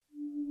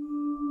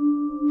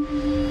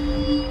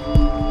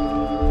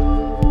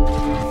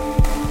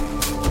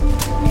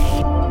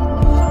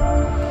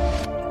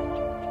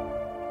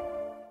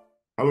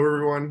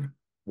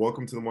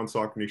Welcome to the One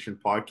Soccer Nation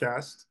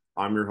podcast.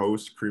 I'm your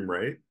host, Cream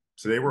Ray.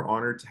 Today, we're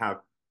honored to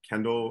have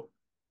Kendall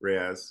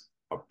Reyes,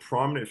 a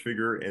prominent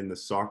figure in the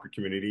soccer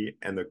community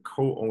and the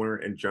co-owner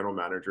and general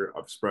manager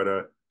of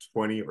Spreada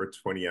 20 or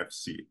 20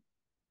 FC.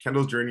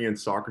 Kendall's journey in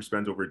soccer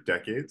spans over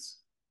decades,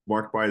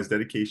 marked by his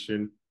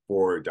dedication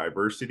for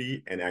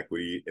diversity and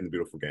equity in the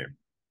beautiful game.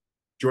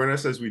 Join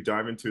us as we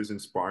dive into his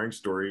inspiring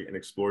story and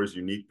explore his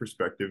unique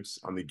perspectives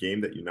on the game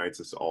that unites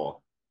us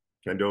all.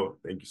 Kendall,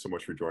 thank you so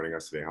much for joining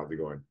us today. How's it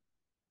going?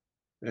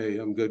 Hey,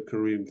 I'm good,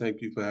 Kareem.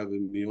 Thank you for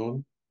having me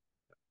on.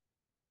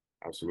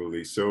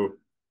 Absolutely. So,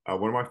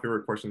 one of my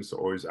favorite questions to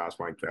always ask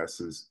my guests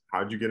is,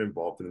 how did you get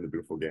involved in the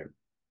beautiful game?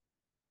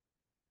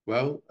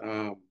 Well,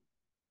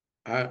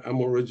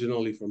 I'm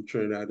originally from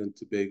Trinidad and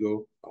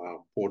Tobago,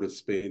 Port of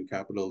Spain,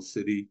 capital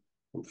city.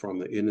 I'm from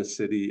the inner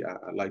city.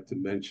 I like to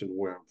mention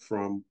where I'm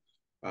from,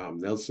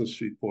 Nelson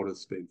Street, Port of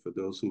Spain, for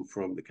those who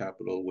from the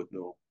capital would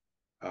know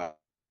uh,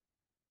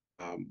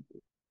 um,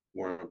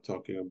 where I'm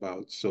talking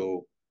about.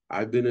 So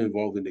I've been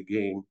involved in the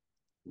game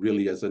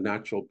really as a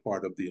natural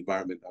part of the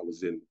environment I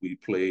was in. We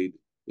played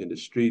in the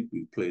street,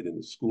 we played in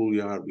the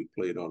schoolyard, we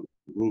played on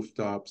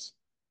rooftops,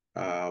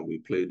 we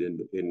played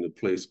in the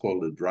place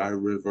called the Dry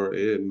River.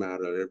 It didn't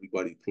matter;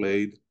 everybody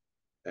played,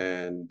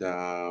 and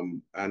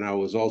I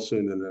was also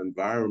in an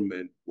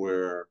environment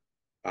where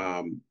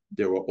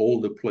there were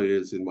older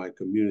players in my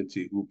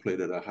community who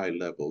played at a high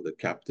level. The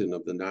captain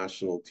of the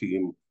national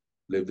team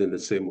lived in the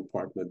same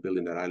apartment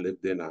building that I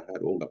lived in. I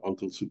had older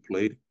uncles who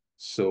played.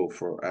 So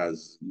for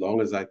as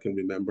long as I can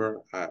remember,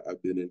 I've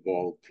been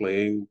involved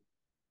playing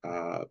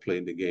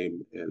the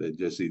game, and it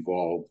just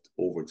evolved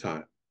over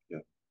time. Yeah.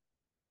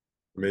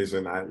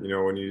 Amazing.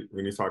 When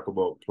you talk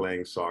about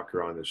playing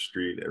soccer on the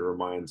street, it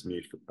reminds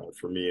me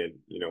for me and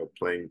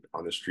playing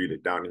on the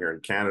street down here in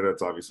Canada.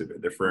 It's obviously a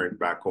bit different.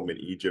 Back home in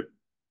Egypt,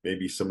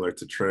 maybe similar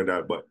to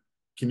Trinidad. But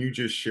can you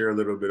just share a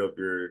little bit of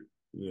your,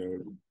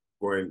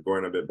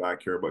 going a bit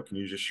back here, but can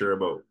you just share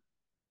about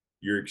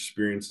your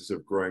experiences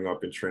of growing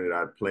up in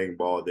Trinidad, playing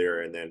ball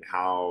there, and then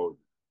how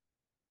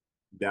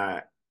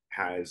that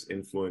has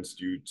influenced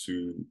you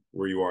to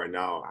where you are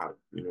now,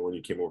 when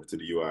you came over to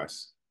the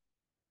US?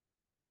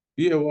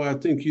 Yeah, well, I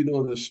think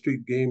the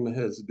street game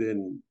has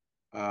been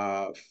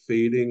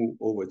fading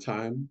over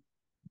time,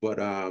 but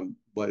in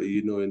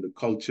the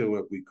culture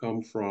where we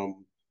come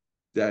from,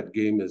 that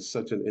game is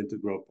such an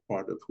integral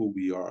part of who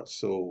we are.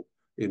 So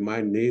in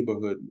my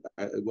neighborhood,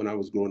 when I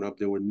was growing up,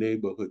 there were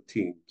neighborhood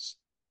teams.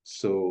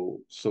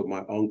 So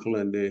my uncle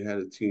and they had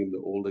a team, the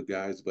older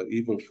guys. But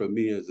even for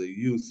me as a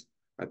youth,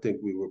 I think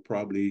we were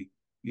probably,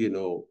 you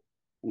know,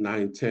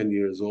 9, 10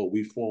 years old.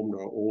 We formed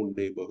our own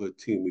neighborhood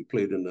team. We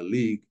played in the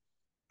league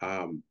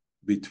um,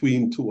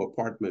 between two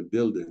apartment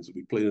buildings.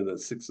 We played in a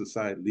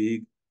six-a-side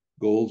league.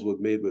 Goals were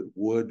made with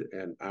wood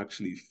and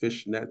actually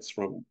fish nets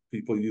from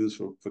people use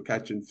for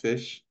catching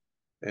fish.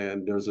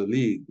 And there's a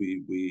league.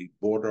 We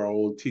bought our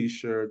own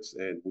T-shirts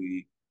and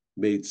we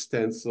made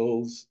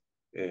stencils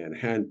and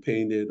hand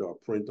painted or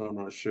print on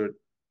our shirt.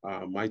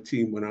 My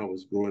team when I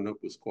was growing up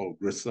was called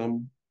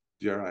Grissom,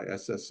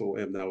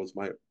 Grissom. That was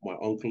my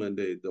uncle and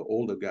the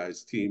older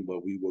guys' team,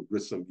 but we were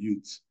Grissom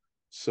youths.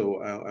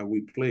 So and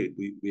we played.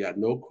 We had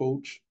no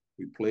coach.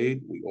 We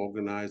played. We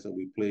organized and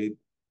we played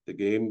the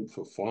game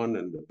for fun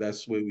and the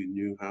best way we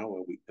knew how,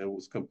 and it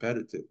was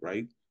competitive,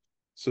 right?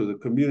 So the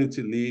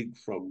community league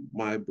from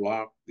my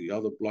block, the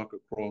other block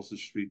across the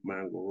street,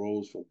 Mango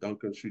Rose, from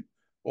Duncan Street,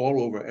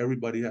 all over,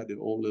 everybody had their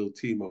own little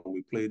team, and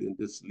we played in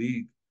this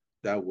league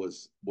that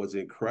was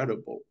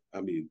incredible.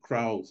 I mean,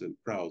 crowds and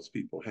crowds,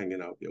 people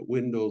hanging out their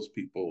windows,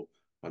 people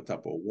on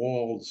top of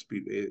walls.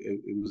 People,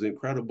 it was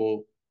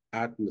incredible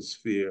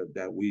atmosphere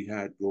that we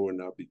had growing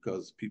up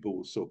because people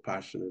were so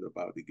passionate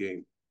about the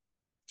game.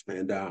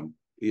 And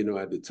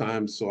at the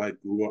time, so I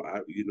grew up.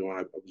 I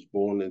was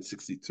born in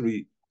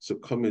 '63, so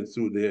coming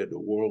through there, the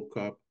World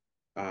Cup,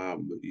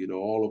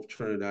 all of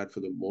Trinidad for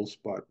the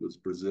most part was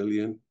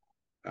Brazilian.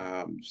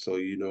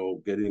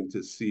 So getting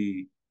to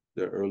see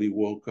the early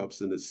World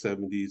Cups in the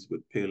 '70s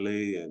with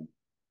Pele and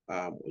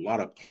a lot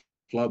of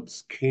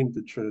clubs came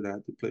to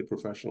Trinidad to play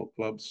professional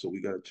clubs, so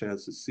we got a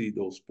chance to see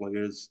those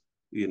players,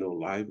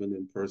 live and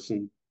in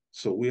person.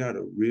 So we had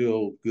a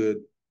real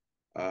good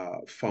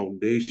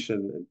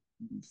foundation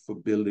for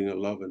building a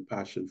love and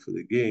passion for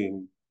the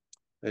game.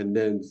 And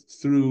then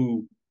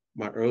through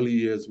my early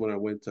years when I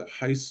went to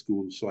high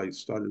school, so I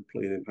started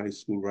playing in high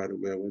school right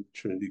away. I went to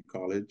Trinity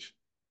College.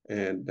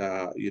 And,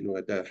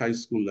 at that high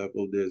school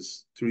level,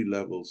 there's three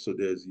levels. So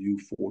there's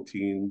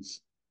U14s,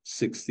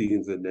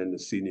 16s, and then the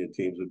senior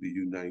teams would be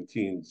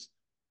U19s.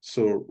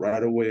 So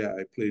right away,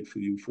 I played for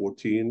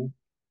U14.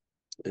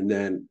 And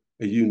then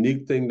a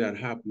unique thing that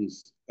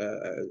happens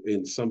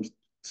in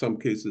some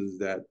cases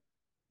that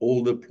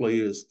older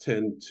players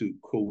tend to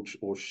coach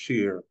or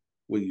share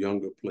with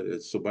younger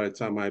players. So by the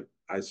time I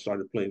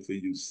started playing for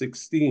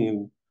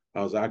U16,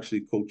 I was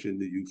actually coaching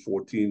the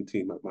U14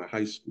 team at my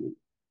high school,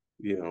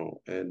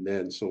 and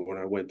then so when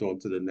I went on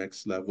to the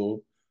next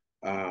level,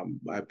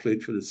 I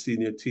played for the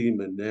senior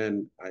team and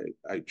then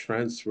I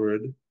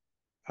transferred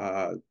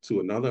to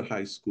another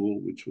high school,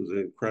 which was an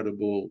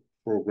incredible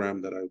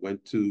program that I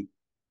went to.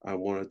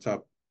 One of the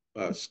top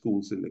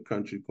schools in the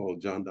country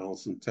called John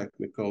Donaldson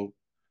Technical.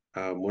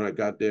 When I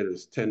got there,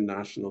 there's 10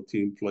 national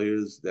team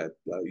players that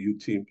U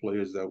team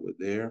players that were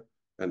there.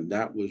 And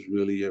that was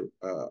really a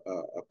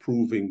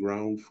proving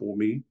ground for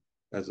me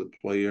as a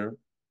player,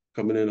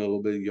 coming in a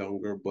little bit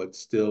younger, but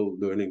still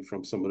learning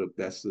from some of the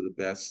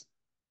best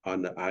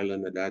on the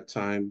island at that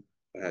time.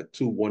 I had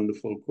two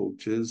wonderful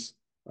coaches,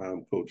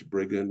 Coach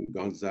Brigham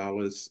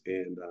Gonzalez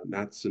and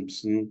Nat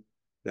Simpson,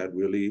 that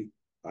really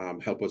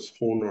help us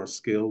hone our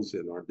skills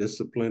and our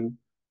discipline.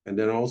 And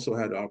then also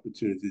had the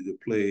opportunity to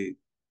play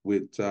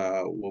with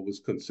what was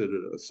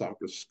considered a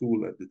soccer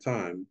school at the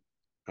time,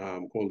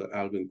 called the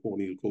Alvin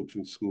Cornell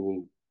Coaching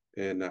School.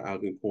 And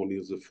Alvin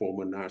Cornell is a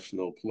former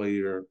national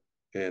player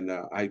and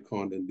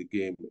icon in the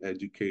game,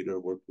 educator,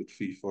 worked with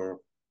FIFA,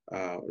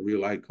 a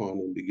real icon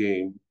in the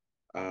game,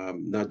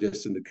 not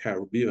just in the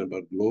Caribbean,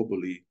 but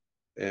globally.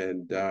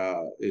 And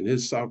in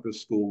his soccer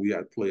school, we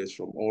had players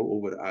from all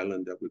over the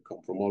island that would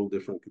come from all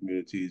different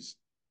communities,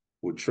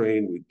 would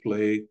train, would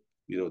play.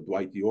 You know,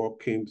 Dwight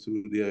York came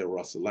through there,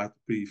 Russell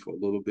Latapy for a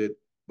little bit,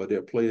 but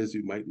they're players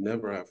you might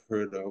never have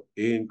heard of,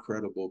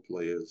 incredible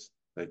players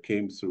that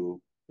came through.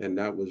 And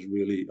that was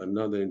really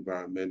another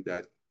environment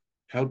that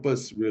helped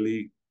us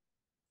really.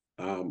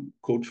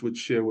 Coach would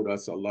share with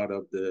us a lot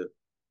of the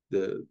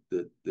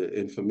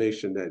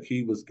information that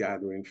he was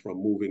gathering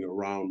from moving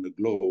around the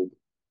globe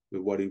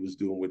with what he was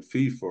doing with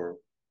FIFA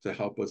to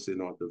help us in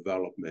our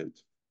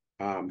development.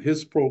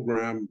 His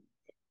program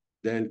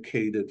then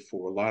catered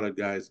for a lot of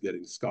guys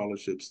getting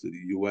scholarships to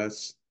the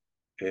U.S.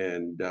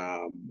 And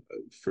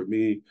for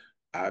me,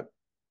 I,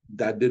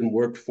 that didn't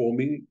work for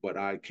me, but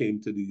I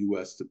came to the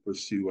U.S. to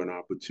pursue an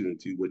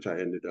opportunity, which I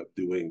ended up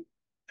doing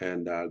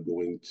and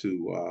going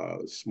to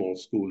a small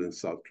school in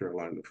South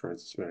Carolina,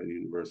 Francis Marion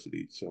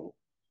University. So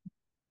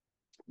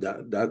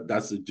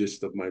that's the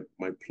gist of my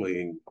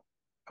playing,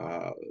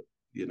 uh,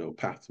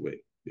 pathway.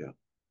 Yeah.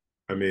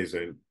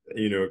 Amazing.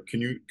 Can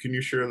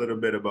you share a little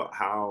bit about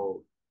how,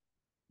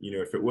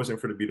 if it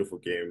wasn't for the beautiful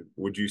game,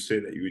 would you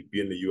say that you would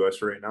be in the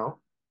US right now?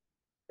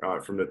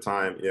 From the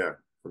time, yeah,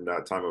 from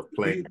that time of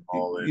playing You,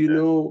 ball you and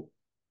know,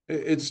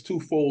 it's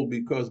twofold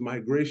because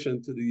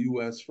migration to the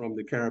U.S. from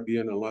the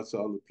Caribbean and lots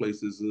of other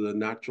places is a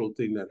natural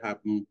thing that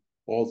happened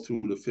all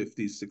through the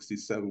 50s,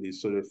 60s, 70s.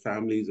 So there are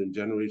families and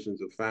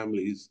generations of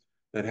families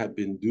that have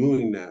been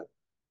doing that.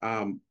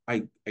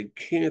 I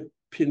can't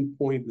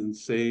pinpoint and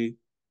say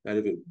that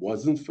if it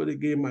wasn't for the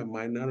game, I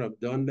might not have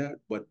done that.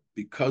 But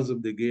because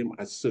of the game,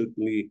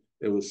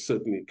 it was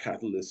certainly a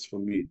catalyst for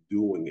me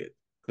doing it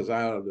because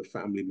I have the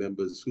family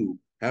members who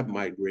have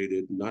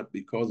migrated, not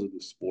because of the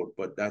sport,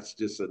 but that's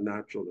just a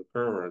natural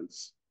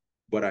occurrence.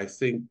 But I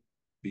think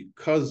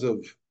because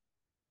of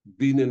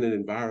being in an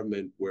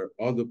environment where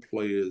other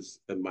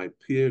players and my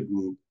peer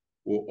group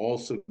were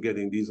also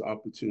getting these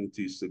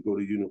opportunities to go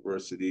to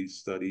university,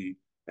 study,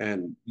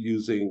 and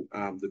using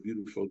the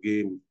beautiful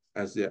game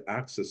as their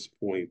access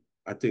point,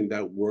 I think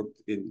that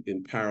worked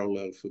in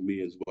parallel for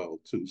me as well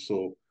too.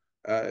 So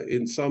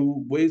in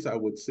some ways, I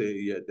would say,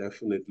 yeah,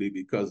 definitely,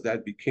 because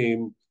that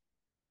became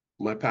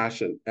my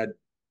passion. At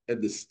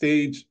the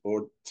stage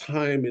or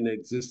time in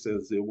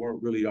existence, there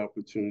weren't really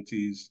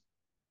opportunities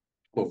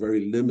or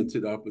very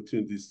limited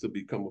opportunities to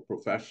become a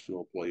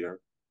professional player.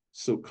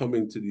 So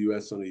coming to the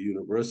US on a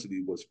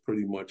university was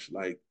pretty much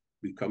like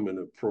becoming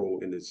a pro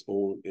in its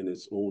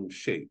own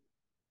shape.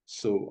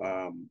 So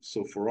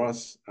for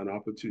us, an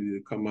opportunity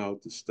to come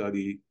out to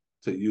study,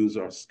 to use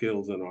our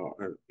skills and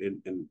our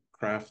in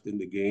craft in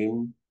the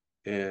game,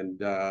 and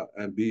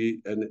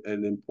be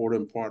an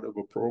important part of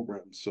a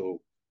program.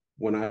 So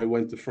when I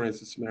went to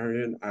Francis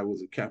Marion, I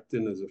was a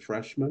captain as a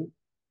freshman,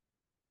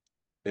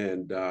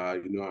 and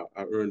I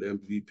earned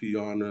MVP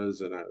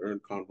honors and I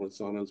earned conference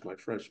honors my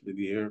freshman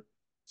year.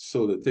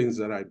 So the things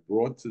that I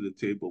brought to the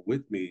table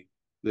with me,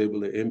 they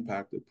able to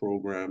impact the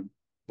program,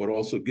 but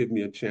also give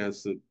me a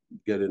chance to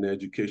get an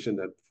education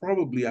that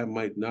probably I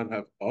might not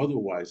have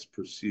otherwise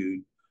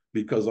pursued.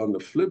 Because on the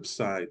flip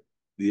side,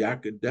 the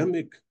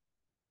academic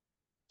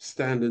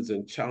standards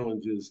and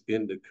challenges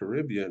in the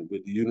Caribbean,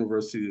 with the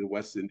University of the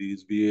West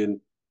Indies being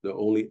the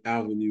only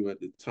avenue at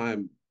the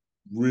time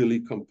really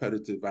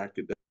competitive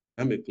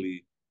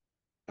academically,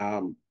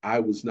 I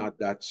was not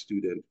that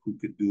student who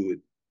could do it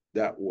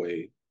that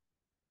way.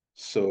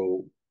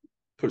 So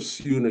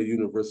pursuing a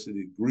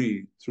university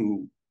degree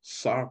through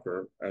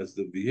soccer as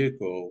the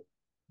vehicle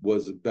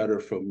was better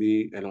for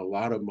me and a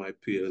lot of my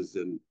peers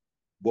than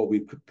what we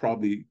could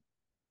probably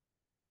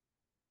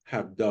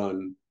have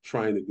done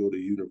trying to go to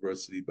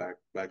university back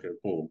at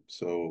home.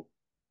 So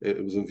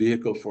it was a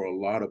vehicle for a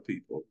lot of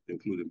people,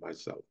 including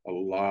myself. A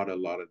lot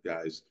of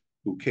guys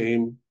who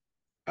came,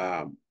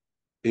 um,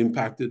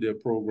 impacted their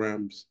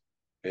programs,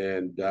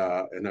 and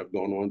have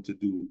gone on to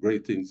do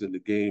great things in the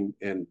game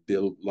and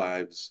build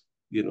lives,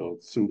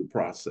 through the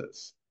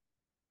process.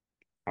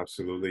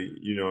 absolutely.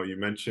 You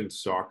mentioned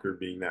soccer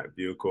being that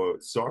vehicle.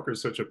 Soccer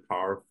is such a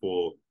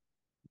powerful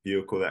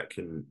vehicle that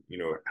can,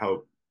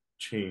 help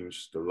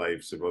changed the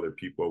lives of other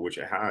people, which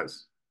it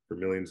has for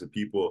millions of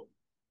people.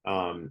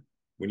 Um,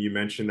 when you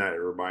mention that,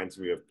 it reminds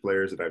me of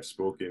players that I've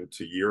spoken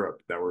to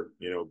Europe that were,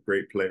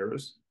 great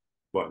players,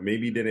 but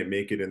maybe didn't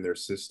make it in their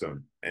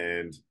system.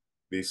 And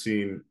they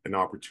seen an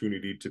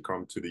opportunity to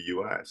come to the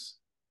US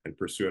and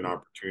pursue an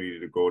opportunity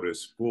to go to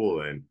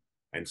school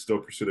and still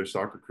pursue their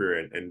soccer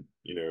career. And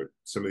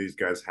some of these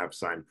guys have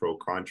signed pro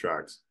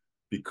contracts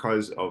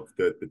because of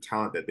the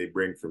talent that they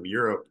bring from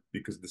Europe,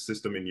 because the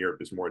system in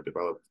Europe is more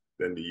developed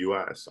than the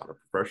US on a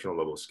professional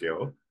level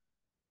scale.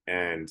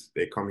 And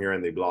they come here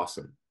and they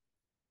blossom.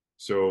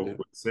 So Yeah.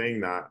 with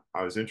saying that,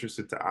 I was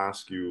interested to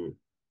ask you,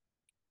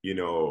 you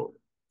know,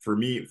 for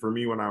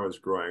me, when I was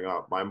growing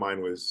up, my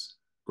mind was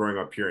growing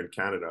up here in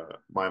Canada,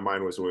 my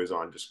mind was always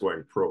on just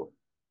going pro.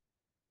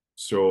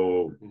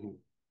 So, Mhm.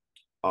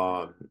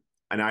 um,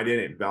 and I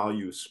didn't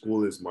value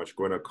school as much,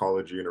 going to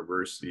college or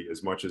university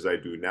as much as I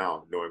do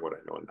now, knowing what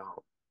I know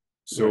now.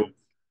 So Right.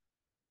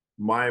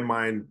 my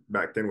mind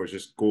back then was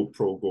just go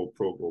pro, go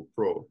pro, go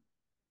pro.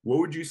 What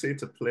would you say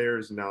to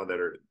players now that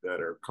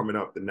are coming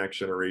up, the next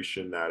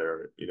generation that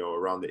are,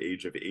 around the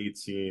age of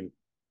 18,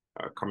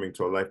 coming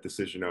to a life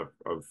decision of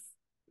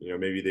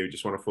maybe they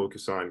just want to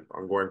focus on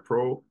going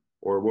pro,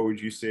 or what would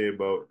you say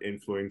about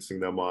influencing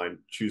them on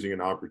choosing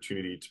an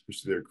opportunity to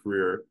pursue their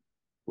career,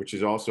 which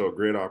is also a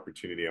great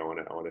opportunity. I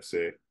want to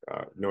say,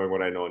 knowing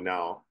what I know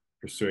now,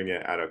 pursuing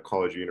it at a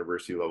college or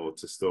university level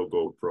to still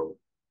go pro,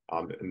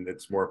 and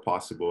it's more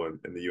possible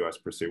in the U.S.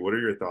 per se. What are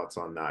your thoughts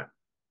on that?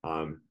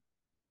 Um,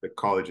 the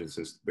college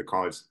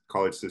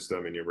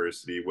system and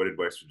university. What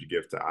advice would you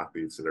give to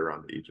athletes that are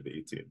around the age of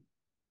 18?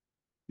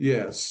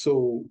 Yeah.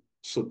 So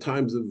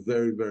times are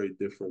very, very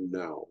different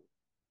now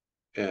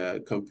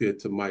compared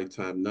to my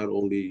time, not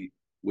only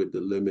with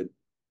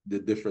the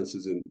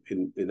differences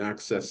in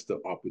access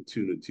to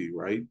opportunity,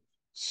 right?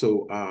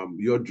 So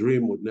your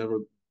dream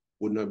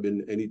wouldn't have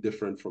been any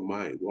different from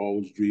mine. We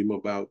always dream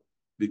about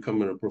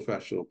becoming a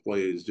professional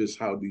player. It's just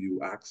how do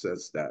you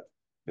access that?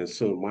 And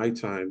so in my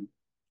time,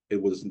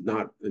 it was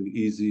not an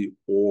easy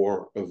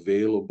or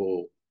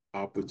available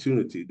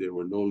opportunity. There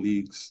were no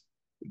leagues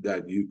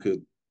that you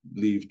could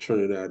leave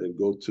Trinidad and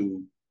go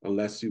to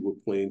unless you were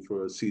playing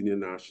for a senior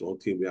national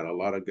team. We had a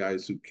lot of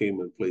guys who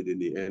came and played in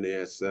the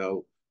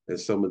NASL and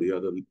some of the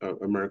other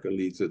American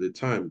leagues at the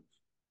time.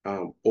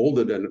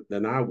 Older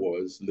than I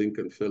was,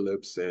 Lincoln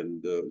Phillips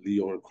and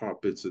Leon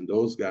Carpets and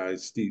those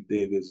guys, Steve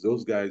Davis,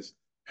 those guys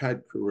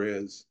had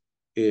careers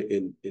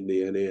in the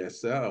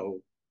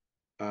NASL.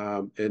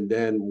 And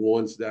then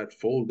once that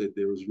folded,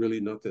 there was really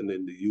nothing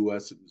in the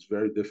US. It was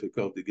very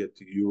difficult to get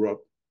to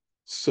Europe.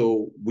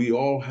 So we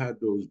all had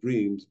those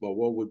dreams, but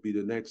what would be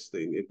the next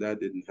thing if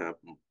that didn't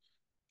happen?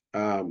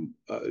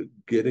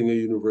 Getting a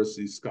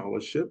university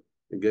scholarship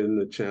and getting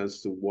the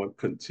chance to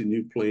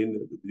continue playing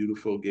the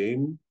beautiful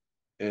game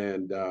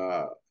and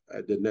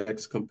at the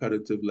next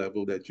competitive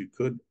level that you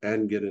could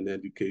and get an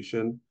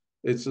education.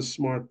 It's a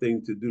smart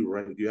thing to do,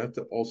 right? You have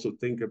to also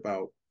think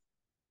about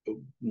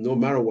no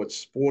matter what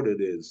sport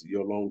it is,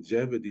 your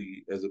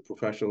longevity as a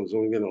professional is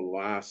only going to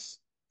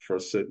last for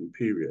a certain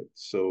period.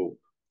 So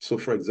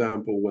for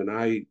example, when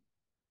I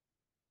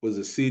was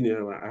a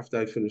senior, after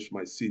I finished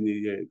my senior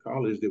year in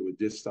college, they were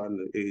just starting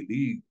the A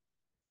League,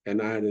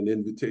 and I had an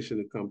invitation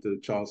to come to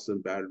the Charleston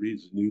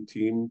Batteries new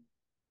team.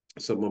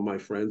 Some of my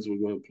friends were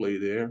going to play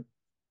there.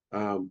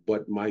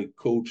 But my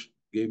coach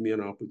gave me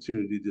an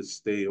opportunity to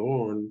stay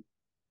on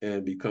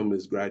and become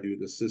his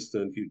graduate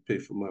assistant. He'd pay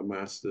for my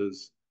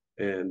master's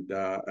and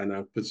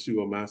I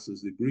pursue a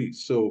master's degree.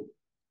 So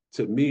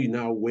to me,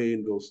 now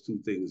weighing those two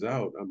things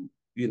out,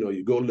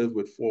 you go live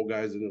with four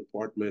guys in an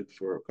apartment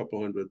for a couple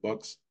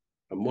 $100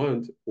 a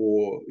month,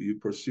 or you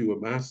pursue a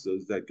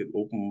master's that can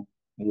open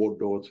more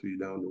doors for you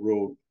down the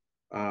road.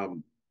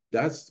 Um,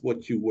 that's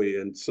what you weigh.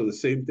 And so the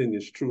same thing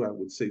is true, I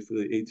would say, for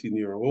the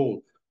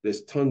 18-year-old.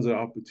 There's tons of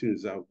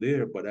opportunities out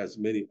there, but as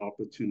many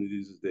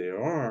opportunities as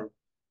there are,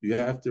 you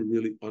have to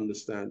really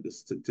understand the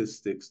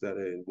statistics that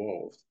are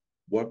involved.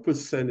 What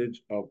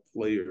percentage of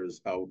players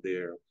out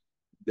there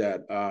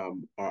that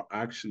are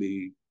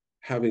actually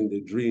having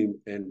the dream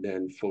and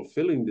then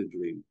fulfilling the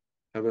dream,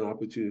 have an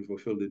opportunity to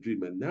fulfill the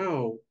dream? And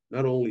now,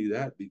 not only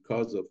that,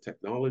 because of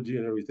technology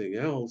and everything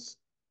else,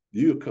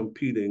 you're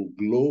competing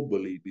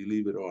globally,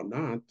 believe it or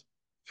not,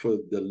 for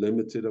the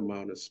limited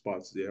amount of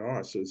spots there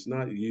are. So it's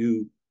not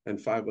you and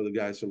five other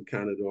guys from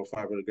Canada or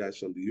five other guys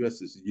from the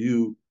US, it's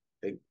you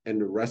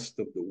and the rest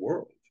of the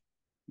world,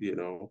 you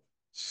know?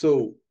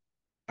 So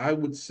I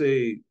would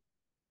say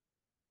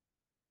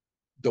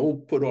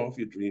don't put off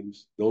your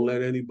dreams. Don't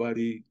let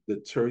anybody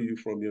deter you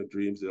from your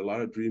dreams. There are a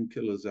lot of dream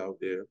killers out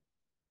there.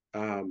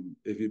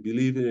 If you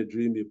believe in a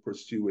dream, you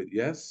pursue it,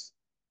 yes,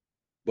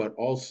 but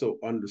also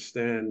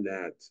understand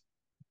that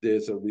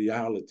there's a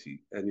reality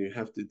and you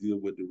have to deal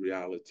with the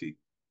reality.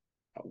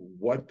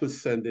 What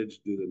percentage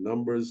do the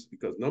numbers,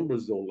 because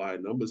numbers don't lie,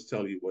 numbers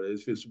tell you what.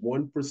 If it's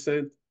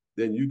 1%,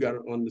 then you got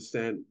to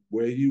understand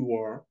where you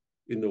are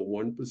in the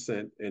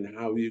 1% and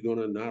how you're going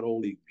to not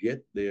only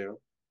get there,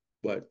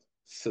 but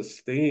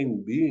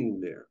sustain being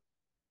there,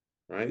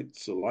 right?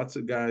 So lots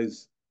of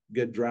guys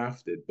get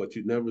drafted, but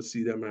you never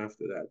see them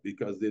after that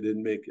because they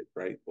didn't make it,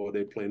 right? Or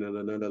they're playing at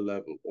another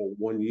level, or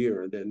 1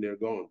 year and then they're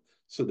gone.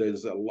 So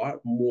there's a lot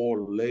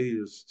more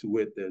layers to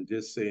it than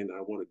just saying,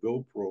 I want to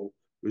go pro,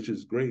 which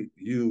is great.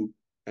 You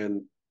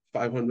and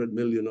 500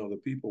 million other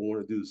people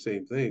want to do the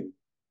same thing.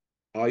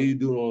 Are you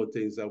doing all the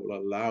things that will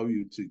allow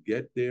you to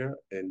get there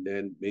and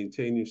then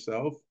maintain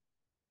yourself?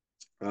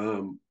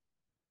 Um,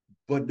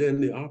 but then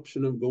the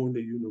option of going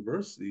to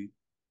university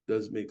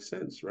does make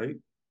sense, right?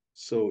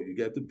 So you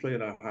get to play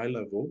at a high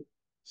level.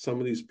 Some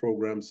of these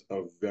programs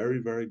are very,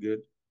 very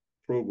good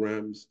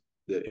programs.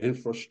 The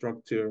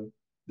infrastructure,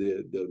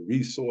 the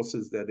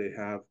resources that they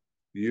have,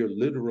 you're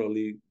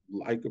literally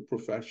like a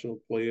professional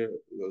player,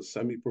 a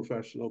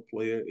semi-professional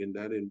player in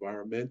that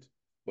environment,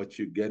 but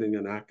you're getting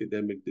an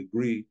academic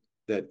degree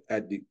that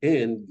at the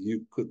end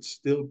you could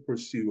still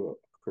pursue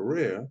a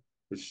career,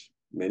 which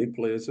many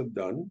players have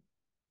done.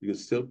 You can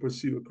still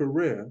pursue a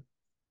career,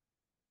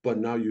 but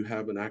now you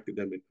have an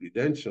academic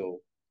credential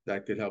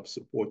that can help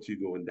support you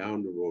going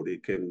down the road.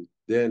 It can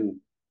then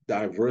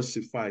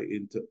diversify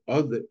into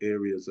other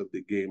areas of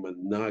the game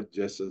and not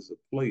just as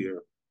a player.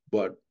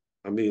 But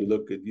I mean,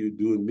 look at you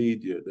doing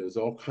media. There's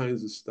all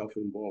kinds of stuff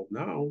involved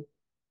now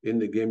in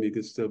the game. You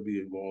can still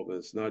be involved. And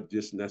it's not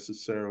just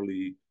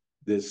necessarily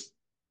this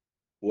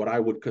what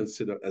I would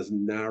consider as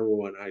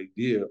narrow an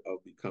idea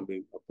of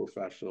becoming a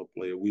professional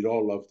player. We'd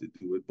all love to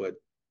do it, but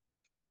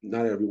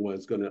not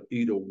everyone's going to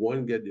either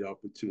one get the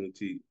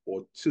opportunity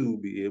or two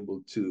be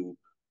able to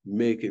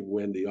make it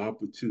when the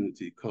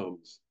opportunity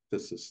comes to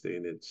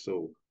sustain it.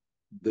 So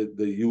the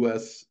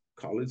U.S.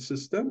 college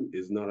system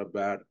is not a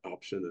bad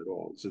option at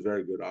all. It's a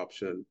very good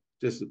option.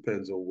 Just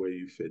depends on where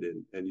you fit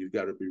in, and you've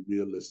got to be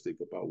realistic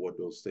about what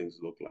those things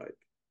look like.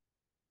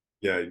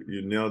 Yeah,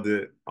 you nailed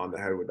it on the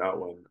head with that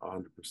one,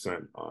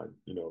 100% on,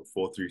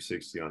 full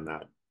 360 on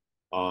that.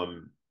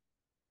 Um,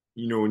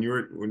 when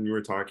you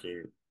were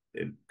talking,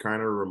 it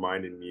kind of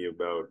reminded me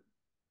about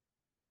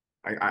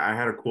I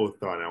had a cool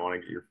thought and I want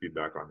to get your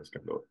feedback on this,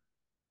 Kendall.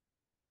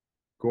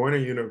 Going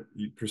to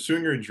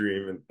pursuing your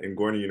dream and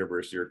going to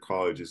university or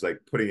college is like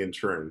putting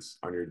insurance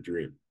on your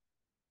dream.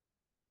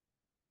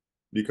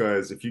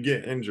 Because if you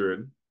get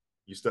injured,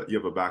 you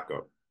have a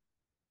backup.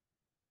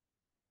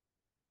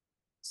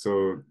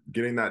 So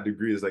getting that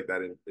degree is like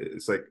that.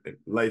 It's like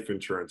life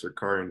insurance or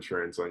car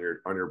insurance on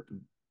your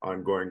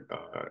ongoing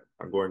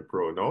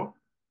pro. No?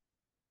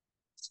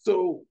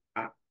 So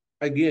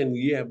again,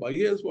 yeah, but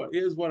here's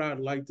what I'd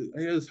like to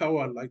here's how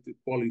I'd like to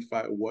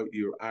qualify what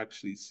you're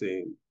actually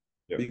saying,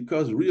 Yeah.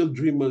 because real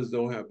dreamers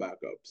don't have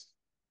backups.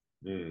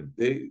 Mm.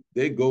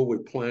 They go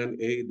with plan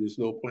A. There's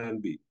no plan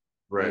B,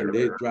 Right, and right.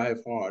 they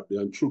drive hard. The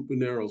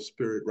entrepreneurial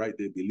spirit, right?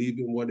 They believe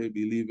in what they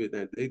believe in,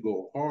 and they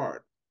go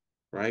hard,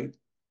 right?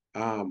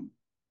 Um,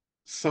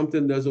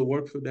 Something doesn't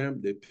work for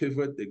them, they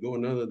pivot, they go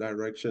another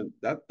direction.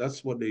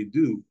 That's what they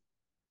do.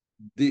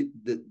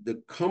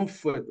 The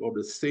comfort or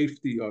the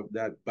safety of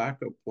that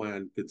backup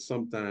plan could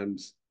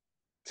sometimes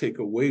take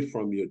away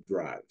from your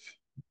drive.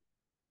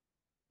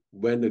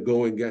 When the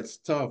going gets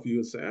tough,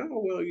 you'll say,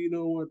 oh, well, you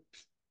know what?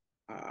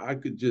 I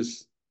could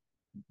just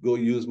go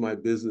use my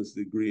business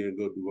degree and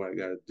go do what I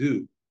got to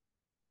do.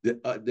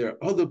 There are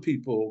other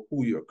people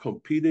who you're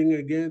competing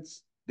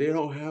against. They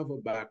don't have a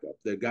backup.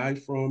 The guy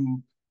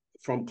from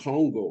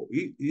Congo,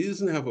 he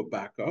doesn't have a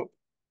backup.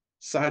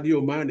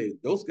 Sadio Mane,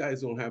 those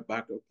guys don't have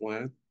backup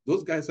plans.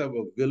 Those guys have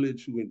a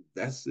village who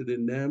invested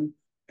in them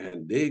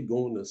and they're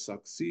going to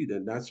succeed.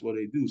 And that's what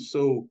they do.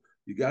 So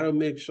you got to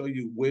make sure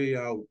you weigh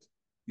out,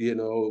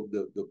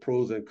 the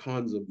pros and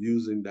cons of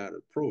using that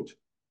approach.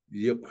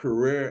 Your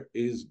career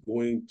is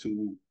going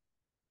to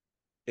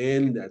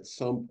end at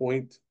some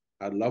point.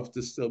 I'd love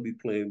to still be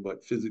playing,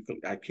 but physically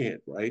I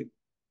can't, right?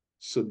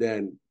 So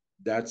then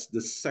that's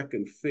the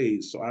second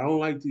phase. So I don't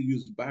like to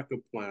use backup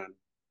plan.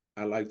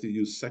 I like to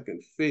use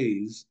second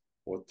phase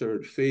or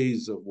third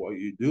phase of what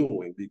you're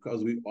doing,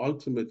 because we're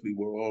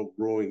all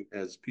growing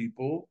as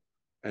people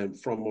and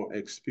from our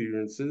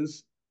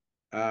experiences.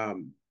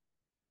 Um,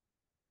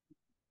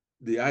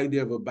 the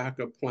idea of a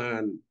backup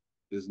plan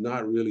is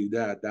not really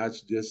that.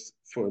 That's just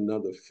for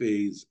another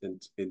phase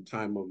in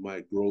time of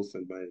my growth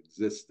and my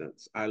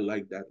existence. I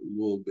like that a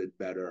little bit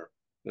better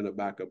than a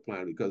backup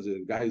plan, because there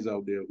are guys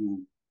out there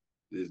who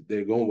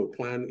they're going with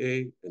plan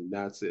A and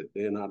that's it.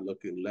 They're not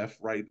looking left,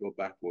 right, or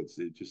backwards.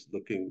 They're just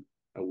looking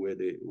at where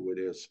they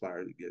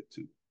aspire to get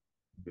to.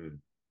 Mhm.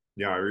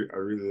 Yeah, I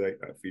really like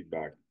that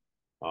feedback.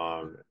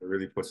 It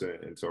really puts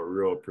it into a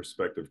real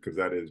perspective because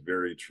that is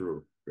very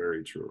true,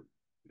 very true.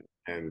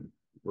 And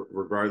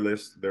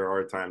regardless, there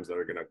are times that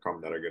are going to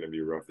come that are going to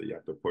be rough that you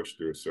have to push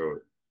through.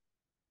 So,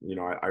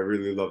 I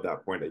really love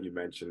that point that you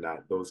mentioned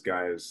that those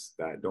guys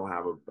that don't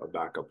have a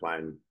backup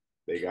plan,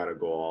 they got to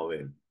go all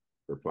in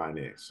for plan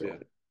A. So, Yeah,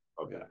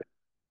 love yeah.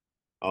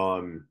 that.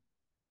 Um,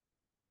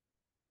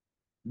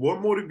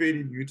 what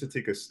motivated you to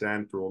take a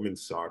stand for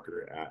women's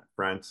soccer at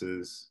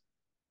Francis?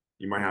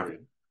 You might have to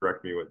Marion,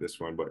 correct me with this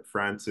one, but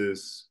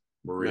Francis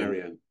Marian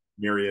Marion.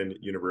 Marian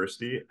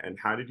University, and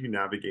how did you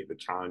navigate the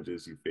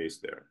challenges you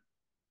faced there?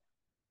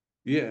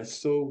 Yeah,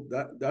 so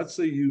that's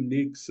a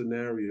unique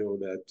scenario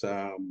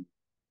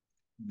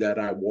that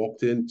I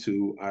walked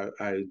into.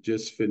 I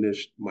just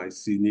finished my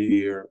senior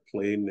year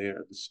playing there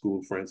at the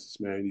school, Francis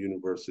Marion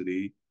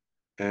University,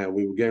 and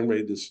we were getting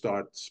ready to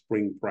start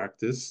spring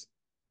practice.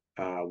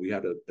 We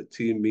had a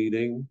team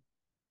meeting,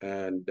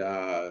 and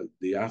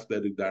the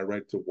athletic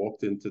director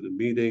walked into the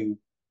meeting,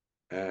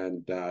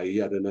 and he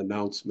had an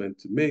announcement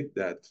to make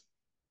that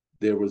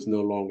there was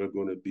no longer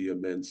going to be a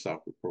men's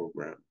soccer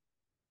program.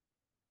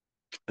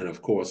 And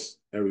of course,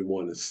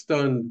 everyone is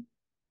stunned.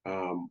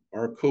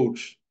 Our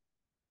coach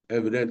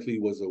evidently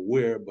was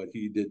aware, but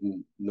he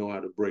didn't know how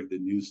to break the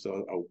news to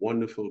a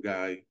wonderful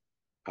guy,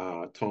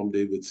 Tom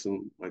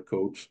Davidson, my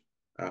coach.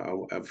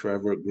 I'm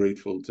forever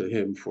grateful to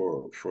him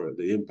for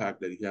the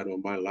impact that he had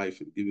on my life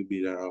and giving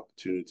me that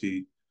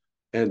opportunity.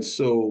 And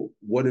so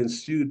what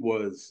ensued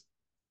was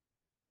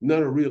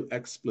not a real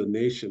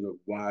explanation of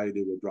why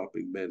they were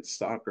dropping men's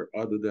soccer,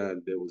 other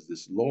than there was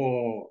this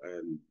law,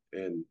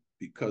 and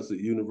because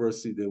the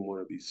university didn't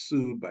want to be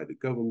sued by the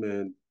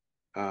government,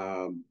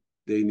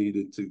 they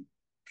needed to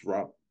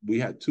drop. We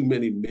had too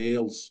many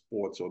male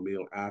sports or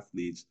male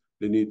athletes.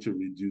 They need to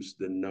reduce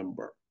the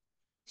number.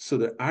 So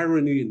the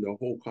irony in the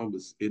whole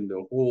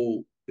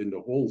in the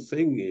whole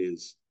thing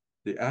is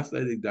the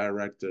athletic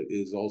director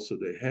is also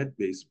the head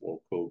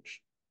baseball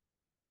coach.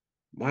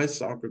 My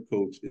soccer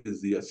coach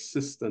is the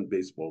assistant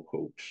baseball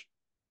coach.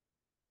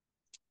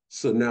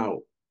 So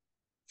now,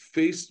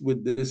 faced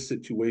with this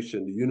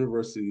situation, the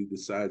university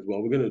decides,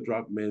 well, we're going to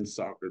drop men's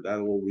soccer.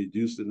 That will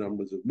reduce the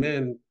numbers of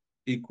men,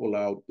 equal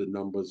out the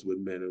numbers with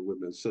men and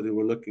women. So they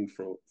were looking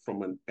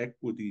from an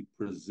equity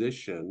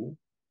position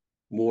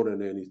more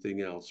than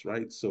anything else,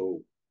 right?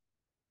 So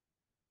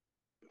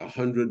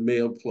 100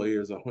 male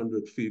players,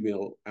 100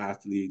 female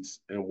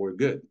athletes, and we're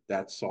good.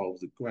 That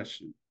solves the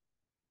question.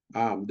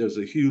 There's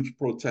a huge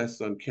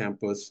protest on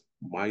campus.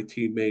 My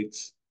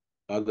teammates,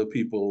 other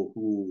people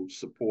who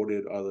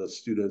supported, other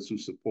students who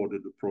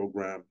supported the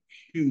program,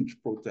 huge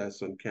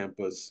protests on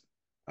campus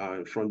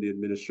in front of the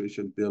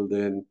administration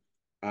building.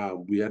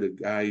 We had a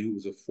guy who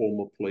was a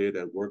former player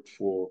that worked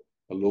for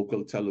a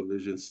local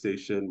television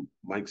station,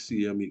 Mike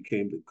CM. He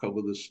came to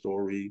cover the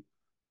story,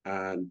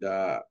 and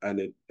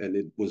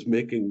it was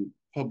making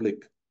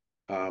public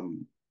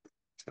um,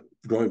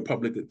 drawing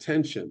public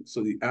attention.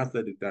 So the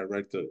athletic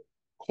director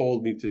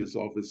called me to his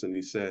office and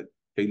he said,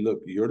 "Hey,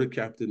 look, you're the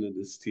captain of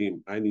this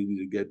team. I need you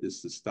to get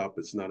this to stop.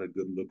 It's not a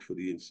good look for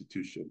the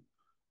institution."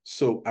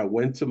 So I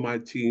went to my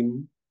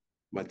team,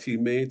 my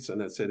teammates,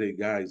 and I said, "Hey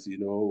guys,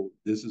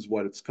 this is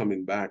what it's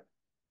coming back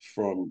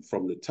from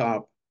the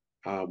top.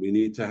 We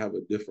need to have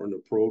a different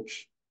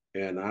approach."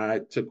 And I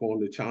took on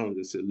the challenge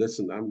and said,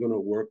 "Listen, I'm going to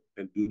work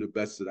and do the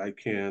best that I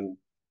can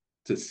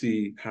to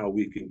see how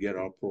we can get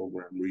our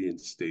program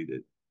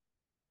reinstated."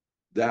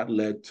 That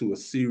led to a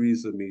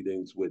series of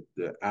meetings with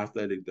the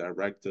athletic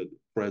director, the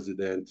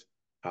president,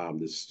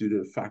 the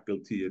student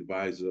faculty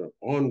advisor,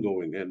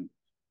 ongoing. And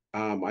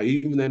I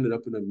even ended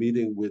up in a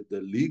meeting with the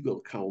legal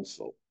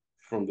counsel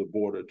from the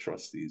board of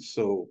trustees.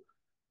 So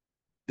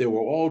they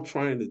were all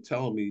trying to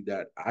tell me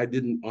that I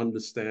didn't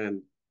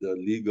understand the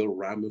legal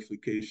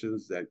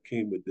ramifications that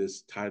came with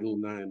this Title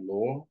IX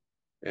law,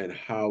 and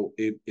how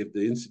if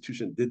the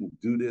institution didn't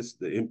do this,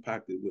 the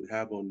impact it would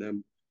have on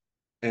them.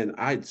 And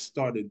I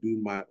started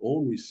doing my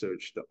own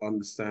research to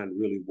understand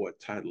really what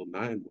Title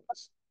IX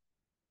was.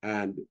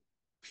 And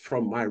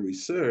from my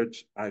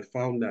research, I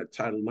found that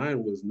Title IX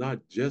was not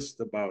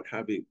just about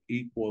having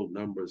equal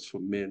numbers for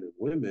men and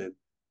women,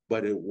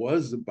 but it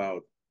was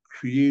about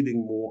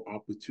creating more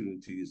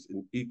opportunities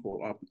and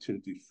equal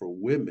opportunity for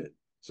women.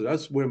 So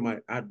that's where my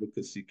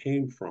advocacy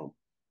came from.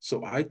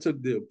 So I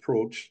took the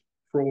approach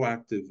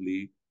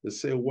proactively to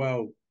say,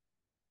 well,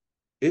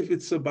 if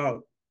it's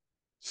about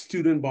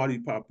student body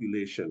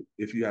population,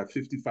 if you have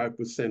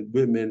 55%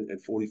 women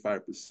and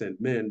 45%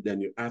 men, then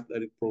your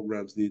athletic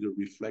programs need to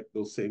reflect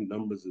those same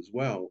numbers as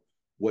well.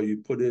 What you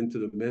put into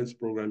the men's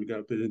program, you got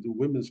to put into the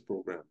women's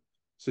program.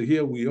 So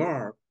here we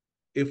are.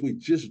 If we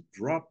just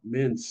drop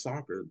men's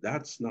soccer,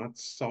 that's not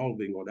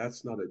solving, or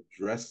that's not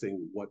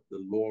addressing what the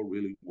law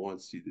really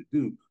wants you to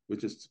do,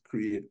 which is to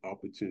create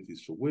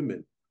opportunities for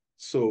women.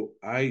 So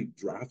I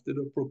drafted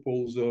a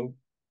proposal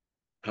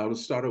how to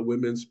start a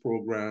women's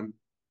program.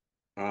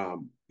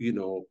 You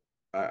know,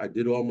 I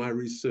did all my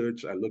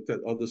research. I looked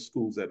at other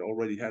schools that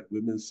already had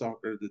women's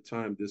soccer at the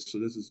time. This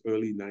is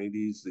early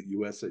 90s. The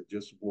US had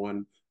just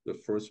won the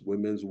first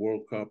Women's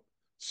World Cup.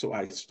 So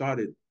I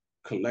started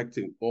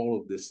collecting all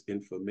of this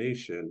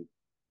information,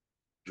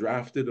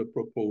 drafted a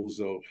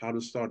proposal, how to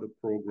start a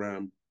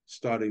program,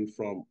 starting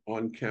from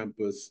on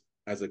campus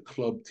as a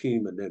club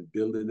team and then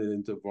building it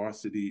into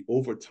varsity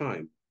over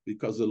time,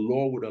 because the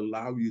law would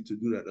allow you to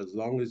do that as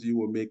long as you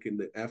were making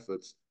the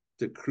efforts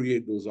to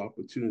create those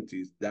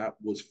opportunities. That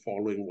was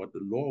following what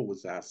the law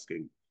was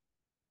asking.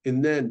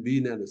 And then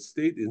being at a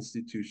state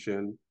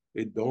institution,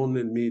 it dawned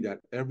on me that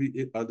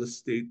every other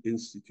state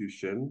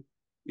institution,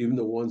 even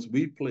the ones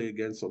we play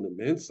against on the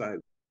men's side,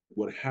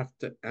 would have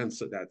to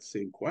answer that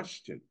same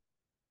question.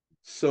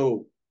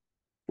 So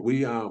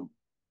we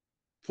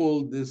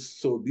pulled this.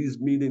 So these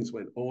meetings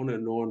went on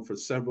and on for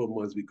several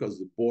months because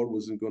the board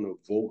wasn't going to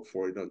vote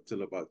for it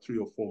until about 3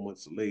 or 4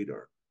 months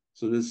later.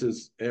 So this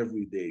is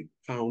every day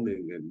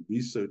pounding and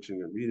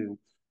researching and reading.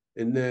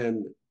 And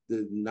then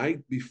the night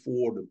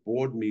before the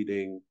board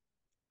meeting,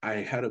 I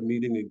had a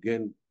meeting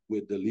again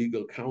with the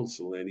legal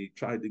counsel, and he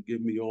tried to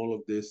give me all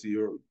of this.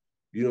 You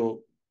know,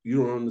 you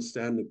don't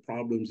understand the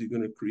problems you're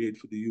going to create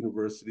for the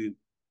university.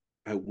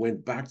 I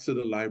went back to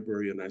the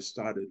library and I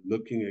started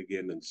looking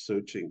again and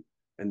searching.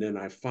 And then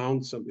I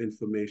found some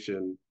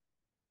information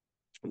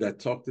that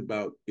talked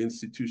about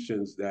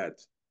institutions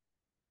that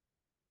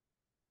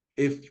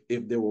if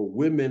there were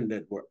women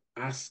that were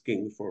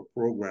asking for a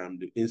program,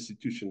 the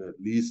institution at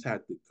least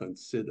had to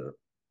consider.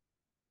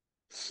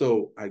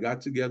 So I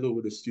got together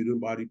with a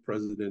student body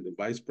president and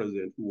vice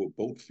president who were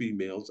both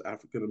females,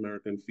 African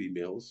American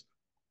females.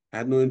 I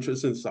had no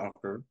interest in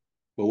soccer,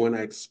 but when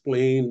I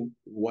explained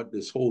what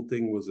this whole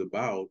thing was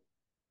about,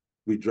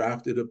 we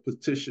drafted a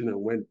petition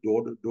and went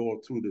door to door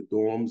through the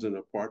dorms and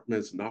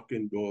apartments,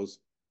 knocking doors.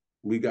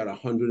 We got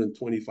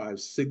 125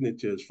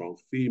 signatures from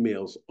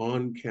females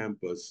on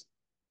campus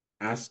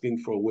asking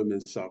for a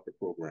women's soccer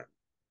program.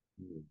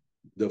 Mm-hmm.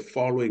 The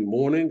following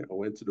morning, I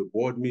went to the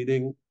board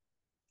meeting,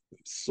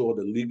 saw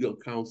the legal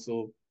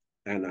counsel,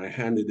 and I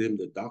handed him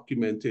the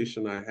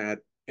documentation I had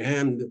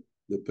and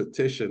the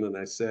petition. And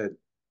I said,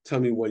 tell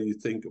me what you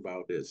think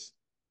about this.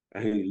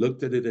 And he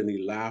looked at it and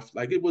he laughed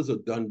like it was a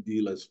done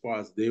deal as far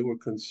as they were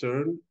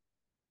concerned.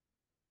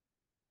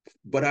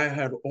 But I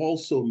had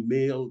also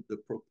mailed the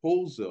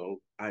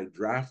proposal I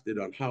drafted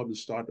on how to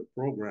start the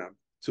program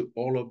to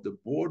all of the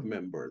board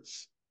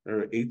members. There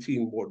were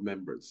 18 board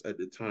members at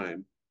the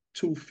time,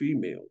 2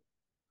 female.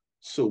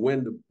 So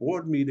when the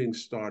board meeting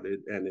started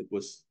and it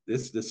was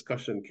this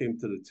discussion came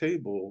to the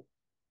table,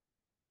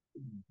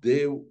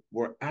 they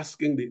were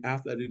asking the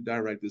athletic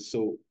director,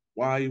 so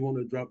why you want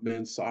to drop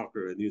men's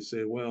soccer? And you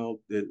say, well,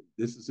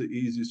 this is the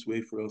easiest way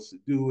for us to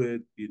do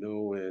it,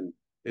 and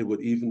it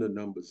would even the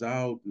numbers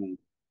out.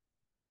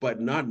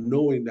 But not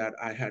knowing that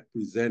I had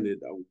presented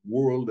a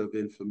world of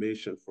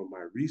information from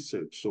my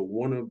research. So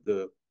one of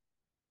the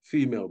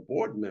female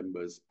board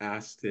members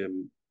asked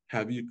him,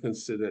 have you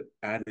considered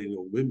adding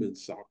a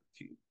women's soccer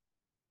team?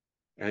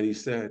 And he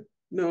said,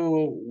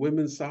 no,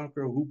 women's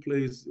soccer, who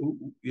plays,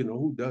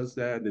 who does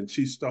that? And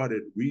she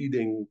started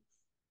reading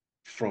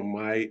from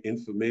my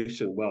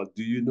information. Well,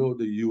 do you know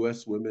the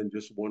US women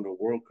just won the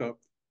World Cup?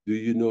 Do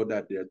you know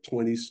that there are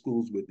 20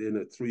 schools within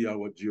a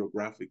 3-hour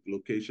geographic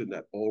location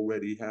that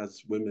already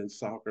has women's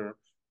soccer?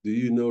 Do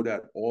you know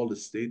that all the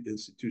state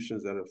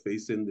institutions that are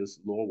facing this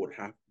law would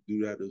have to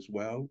do that as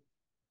well?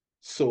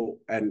 So,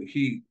 and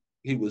he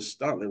was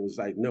startled and was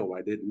like, no,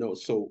 I didn't know.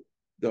 So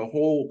the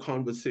whole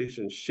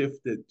conversation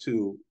shifted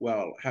to,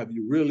 well, have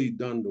you really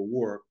done the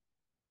work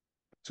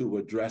to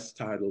address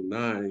Title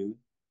IX,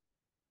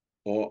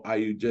 or are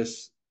you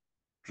just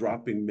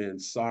dropping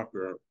men's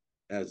soccer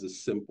as a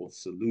simple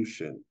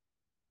solution?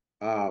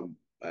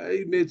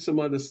 He made some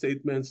other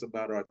statements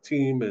about our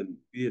team, and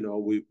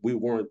we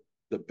weren't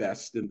the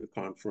best in the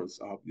conference,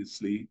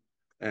 obviously.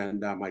 And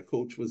my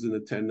coach was in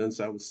attendance.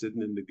 I was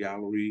sitting in the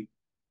gallery,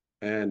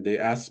 and they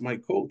asked my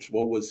coach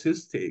what was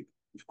his take.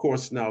 Of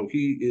course, now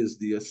he is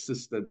the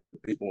assistant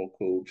baseball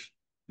coach.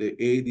 The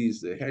AD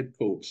is the head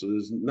coach, so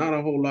there's not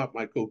a whole lot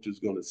my coach is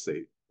going to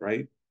say,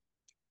 right?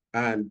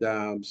 And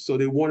so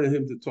they wanted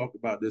him to talk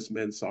about this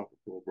men's soccer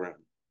program.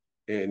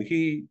 And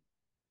he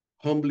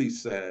humbly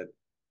said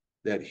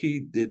that he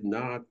did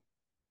not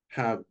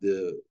have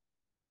the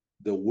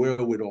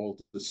wherewithal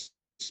to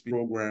speak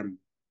program,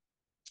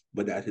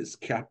 but that his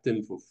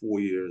captain for 4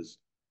 years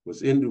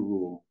was in the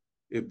room.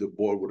 If the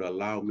board would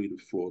allow me the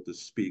floor to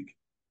speak,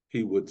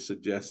 he would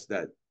suggest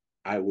that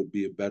I would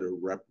be a better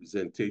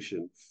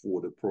representation for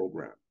the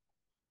program.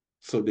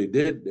 So they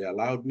did. They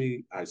allowed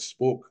me. I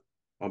spoke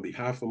on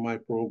behalf of my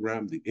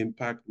program, the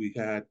impact we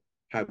had,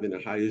 having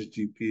the highest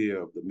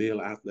GPA of the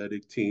male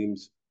athletic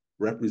teams,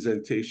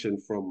 representation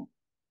from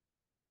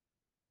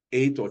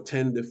 8 or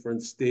 10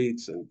 different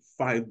states and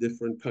 5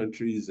 different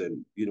countries.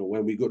 And,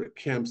 when we go to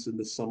camps in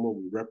the summer,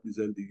 we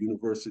represent the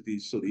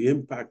universities. So the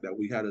impact that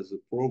we had as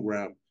a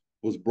program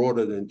was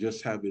broader than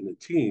just having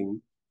a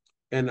team.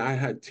 And I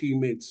had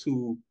teammates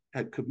who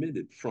had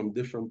committed from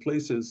different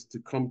places to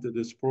come to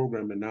this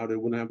program, and now they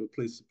wouldn't have a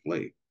place to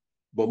play.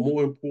 But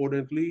more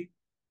importantly,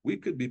 we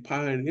could be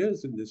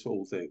pioneers in this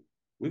whole thing.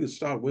 We could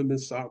start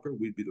women's soccer.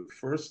 We'd be the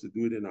first to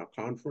do it in our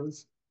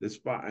conference.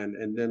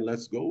 And then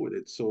let's go with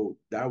it. So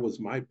that was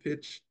my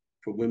pitch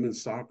for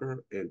women's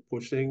soccer and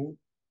pushing.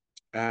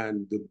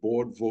 And the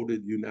board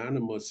voted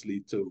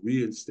unanimously to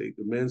reinstate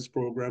the men's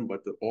program,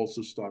 but to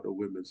also start a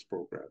women's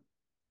program.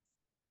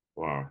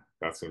 Wow,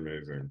 that's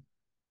amazing.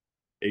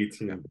 Yeah.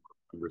 18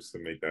 members to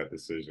make that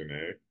decision,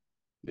 eh?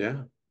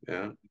 Yeah,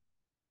 yeah.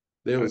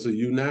 There was a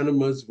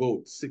unanimous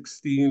vote,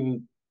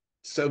 17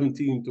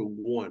 to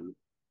 1.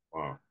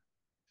 Wow.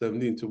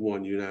 17 to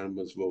 1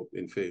 unanimous vote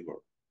in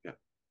favor. Yeah.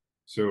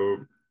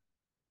 So,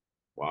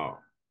 wow.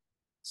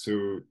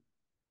 So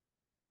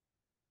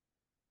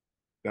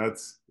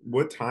That's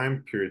what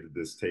time period did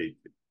this take,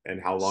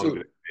 and how long did So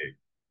it take?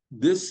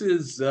 this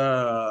is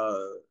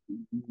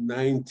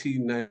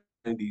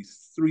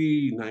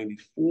 1993,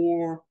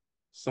 94,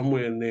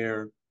 somewhere in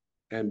there.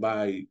 And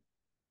by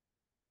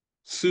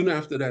soon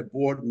after that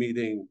board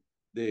meeting,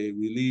 they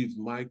relieved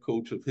my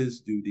coach of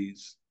his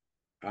duties.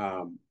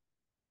 Um,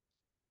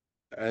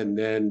 and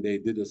then they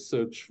did a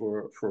search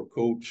for a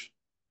coach.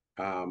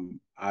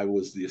 I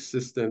was the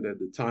assistant at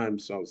the time,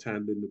 so I was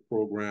handling the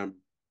program,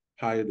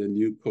 hired a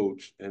new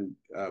coach, and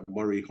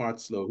Murray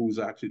Hartzler, who's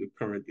actually the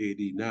current AD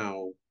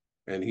now,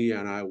 and he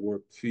and I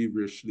worked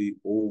feverishly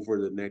over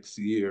the next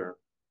year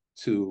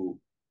to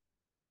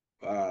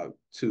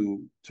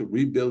to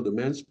rebuild the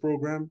men's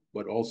program,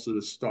 but also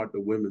to start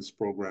the women's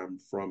program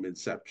from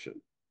inception.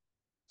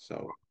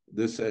 So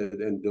this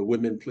and the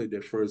women played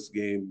their first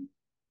game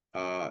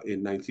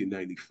in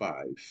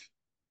 1995.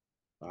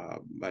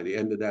 By the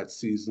end of that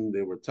season,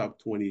 they were top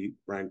 20,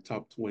 ranked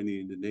top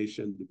 20 in the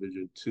nation,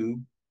 Division Two.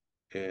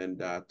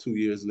 And 2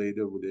 years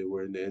later, they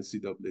were in the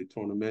NCAA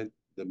tournament.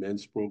 The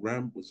men's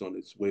program was on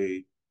its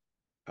way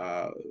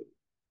uh,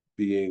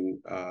 being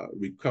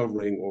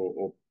recovering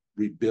or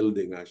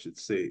rebuilding, I should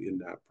say, in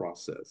that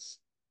process.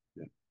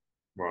 Yeah.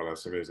 Wow,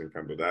 that's amazing,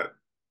 Kendall. That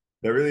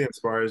really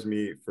inspires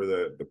me for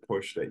the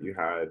push that you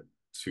had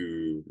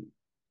to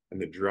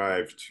and the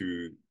drive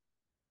to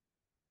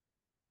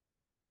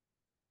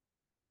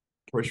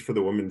push for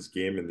the women's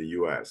game in the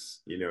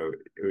US.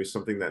 It was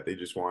something that they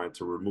just wanted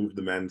to remove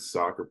the men's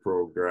soccer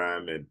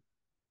program and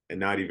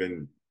not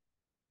even,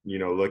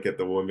 look at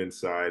the women's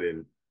side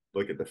and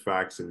look at the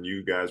facts. And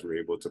you guys were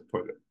able to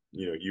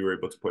you were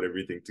able to put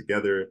everything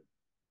together,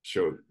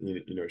 show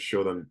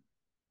them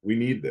we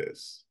need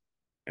this.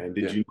 And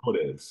did Yeah, you know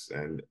this?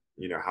 And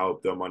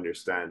help them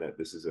understand that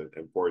this is an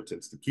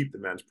importance to keep the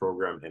men's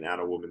program and add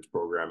a women's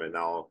program. And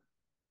now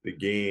the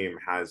game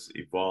has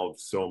evolved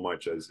so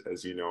much as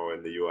you know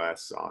in the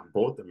US on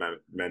both the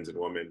men's and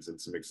women's, and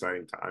some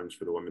exciting times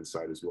for the women's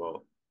side as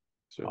well.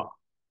 Uh, sure.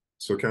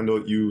 so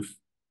Kendall, you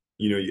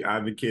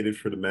advocated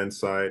for the men's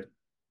side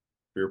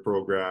for your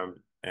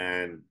program,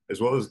 and as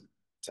well as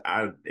to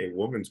add a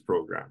women's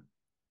program,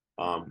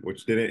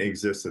 which didn't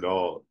exist at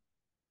all.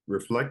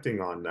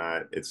 Reflecting on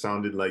that, it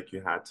sounded like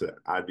you had to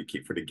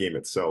advocate for the game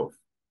itself.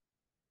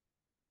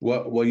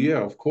 Well, yeah,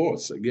 of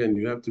course. Again,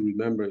 you have to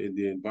remember in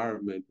the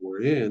environment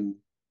we're in,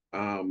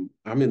 I'm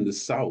in the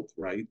South,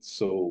 right?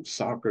 So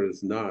soccer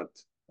is not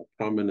a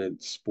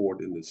prominent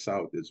sport in the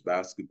South. It's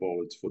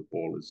basketball, it's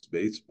football, it's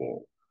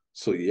baseball.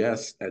 So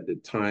yes, at the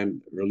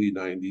time, early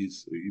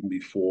 90s, or even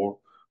before,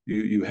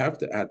 you have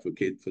to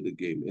advocate for the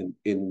game.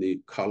 In the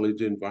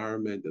college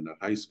environment and the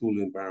high school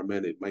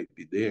environment, it might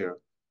be there,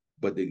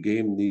 but the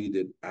game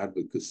needed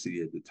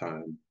advocacy at the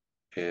time.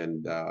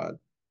 And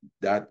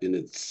that in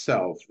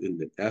itself, in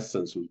the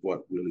essence, was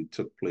what really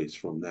took place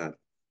from that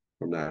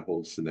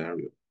whole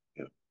scenario.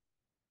 Yeah.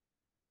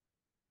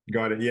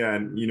 Got it. Yeah,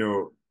 and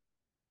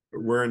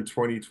we're in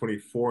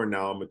 2024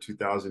 now. I'm a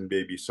 2000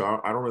 baby, so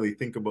I don't really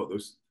think about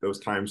those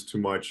times too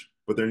much,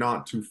 but they're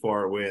not too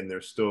far away, and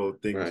there's still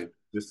things Right.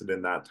 existed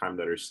in that time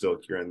that are still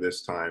here in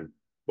this time.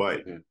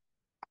 But Yeah.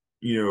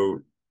 you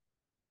know,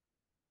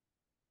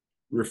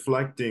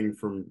 reflecting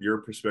from your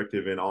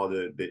perspective and all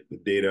the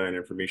data and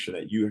information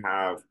that you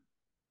have,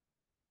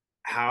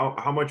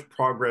 how much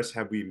progress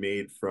have we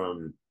made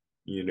from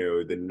the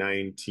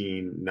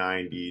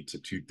 1990 to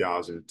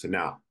 2000 to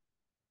now?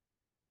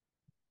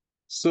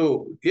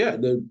 So yeah,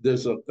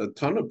 there's a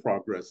ton of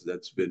progress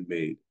that's been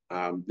made.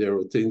 There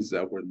are things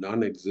that were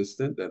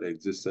non-existent that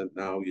existent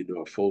now.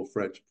 A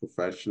full-fledged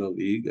professional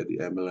league at the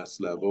MLS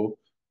level,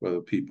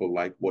 whether people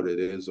like what it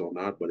is or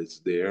not, but it's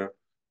there.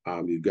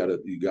 You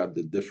got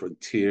the different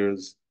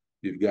tiers.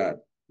 You've got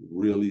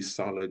really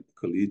solid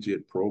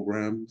collegiate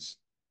programs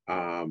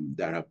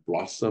that have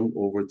blossomed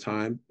over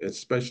time,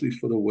 especially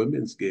for the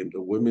women's game.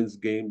 The women's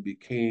game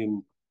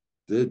became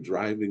the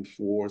driving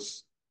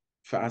force,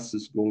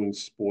 fastest growing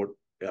sport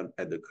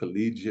at the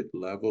collegiate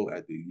level,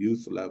 at the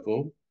youth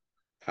level.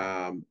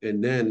 And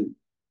then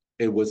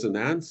it was an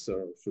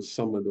answer for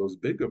some of those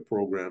bigger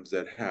programs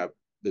that have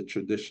the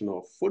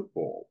traditional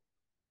football.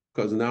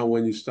 Because now,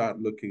 when you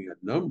start looking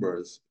at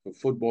numbers, a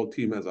football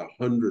team has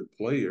 100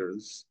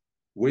 players.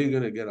 Where are you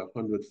going to get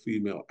 100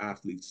 female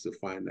athletes to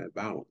find that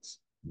balance?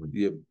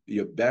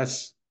 Your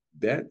best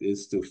bet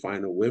is to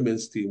find a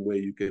women's team where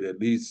you could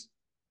at least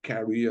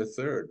carry a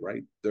third,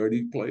 right?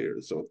 30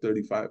 players or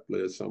 35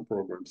 players, some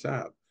programs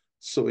have.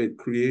 So it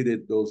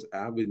created those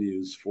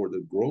avenues for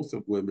the growth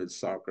of women's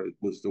soccer. It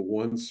was the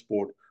one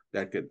sport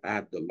that could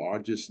add the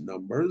largest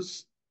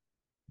numbers,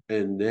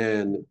 and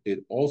then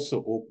it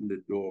also opened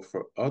the door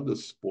for other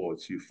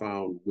sports. You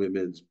found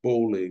women's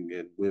bowling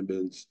and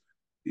women's,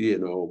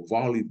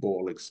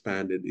 volleyball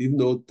expanded, even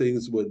though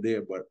things were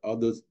there, but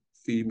other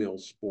female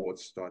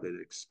sports started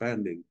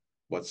expanding.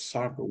 But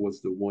soccer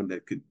was the one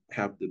that could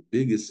have the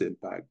biggest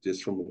impact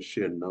just from a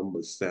sheer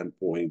number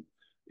standpoint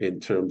in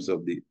terms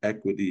of the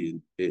equity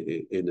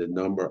in the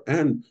number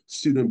and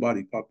student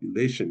body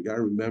population. You got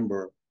to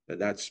remember that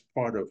that's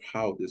part of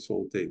how this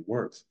whole thing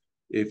works.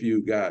 If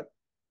you got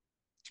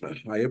a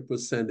higher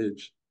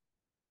percentage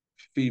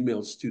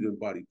female student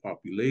body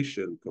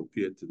population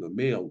compared to the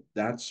male.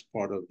 That's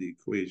part of the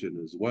equation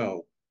as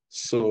well.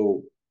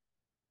 So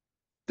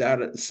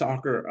that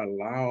soccer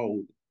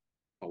allowed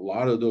a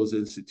lot of those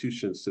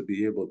institutions to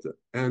be able to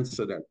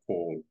answer that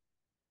call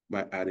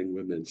by adding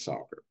women's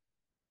soccer.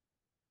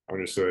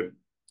 Understood.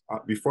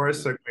 Before I Yeah.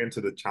 segue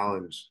into the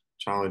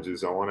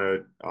challenges, I want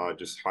to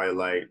just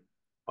highlight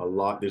a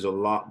lot. There's a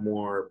lot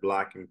more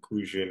Black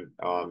inclusion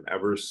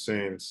ever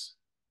since,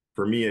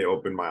 for me, it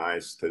opened my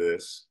eyes to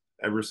this.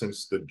 Ever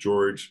since the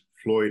George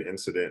Floyd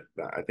incident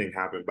that I think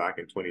happened back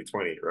in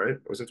 2020, right?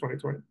 Was it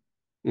 2020?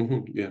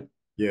 Yeah.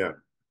 Yeah.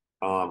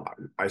 Um,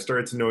 I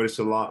started to notice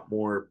a lot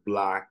more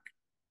Black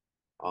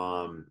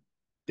um,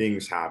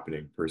 things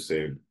happening per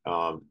se.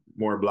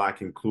 More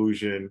Black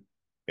inclusion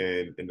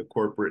in the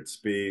corporate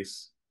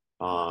space.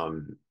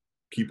 Um,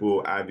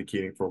 People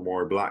advocating for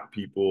more Black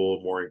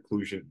people, more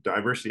inclusion,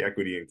 diversity,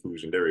 equity,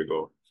 inclusion. There we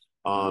go.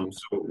 Mm-hmm.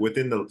 So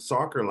within the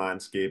soccer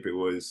landscape, it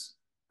was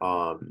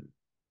um,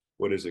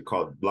 what is it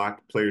called?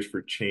 Black Players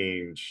for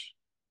Change,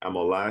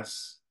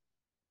 MLS.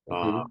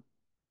 Uh,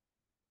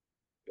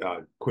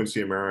 Mm-hmm.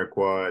 Quincy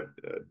Amarikwa,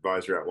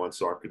 advisor at One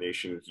Soccer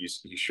Nation,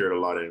 he shared a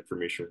lot of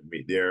information with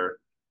me there.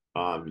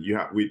 You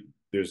have we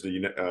There's the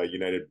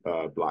United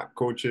Black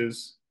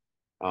Coaches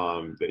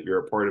that you're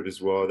a part of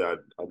as well.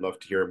 That I'd love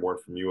to hear more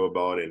from you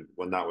about, and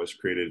when that was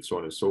created, so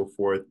on and so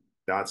forth.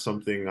 That's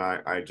something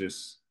I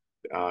just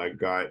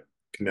got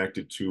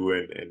connected to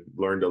and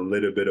learned a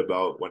little bit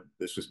about when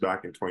this was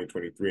back in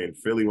 2023 in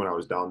Philly when I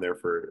was down there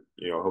for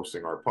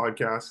hosting our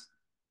podcast.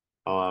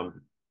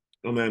 Um,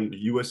 and then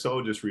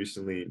USL just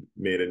recently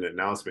made an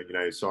announcement,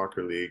 United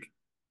Soccer League,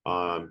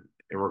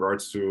 in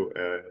regards to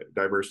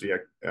diversity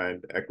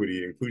and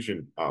equity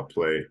inclusion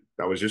play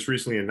that was just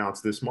recently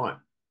announced this month.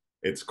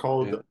 Yeah. It's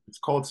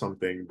called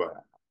something, but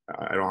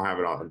I don't have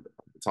it on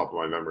the top of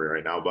my memory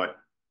right now. But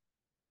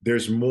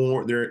there's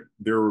more.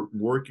 They're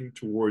working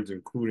towards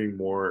including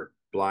more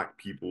Black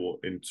people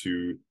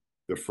into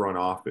the front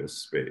office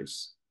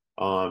space.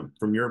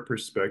 From your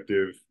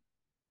perspective,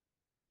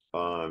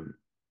 um,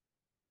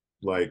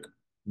 like,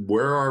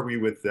 where are we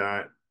with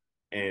that?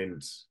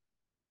 And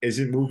is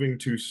it moving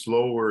too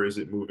slow or is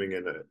it moving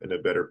in a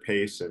better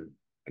pace? And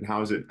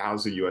how's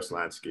the US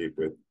landscape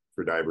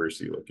for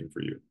diversity looking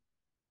for you?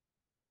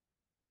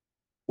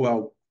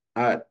 Well,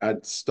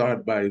 I'd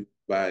start by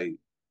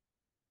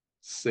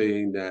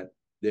saying that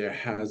there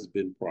has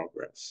been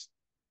progress.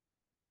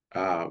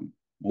 Um,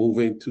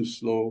 Moving too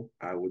slow,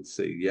 I would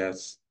say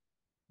yes.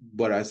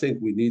 But I think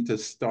we need to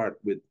start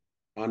with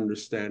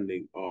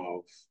understanding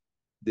of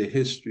the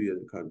history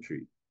of the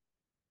country.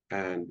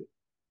 And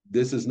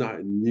this is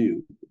not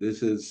new.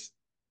 This is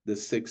the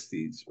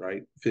 60s,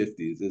 right?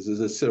 50s. This is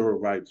a civil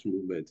rights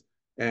movement.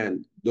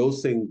 And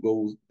those things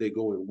they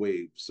go in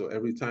waves. So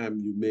every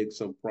time you make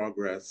some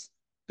progress,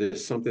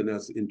 there's something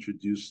that's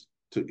introduced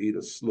to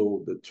either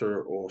slow,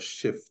 deter, or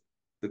shift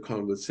the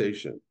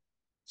conversation.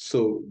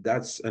 So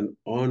that's an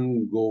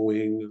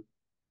ongoing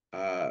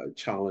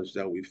challenge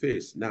that we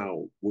face.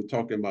 Now, we're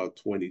talking about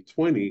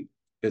 2020.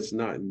 It's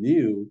not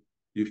new.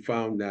 You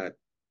found that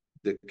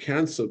the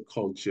cancel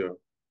culture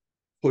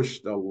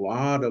pushed a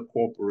lot of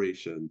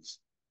corporations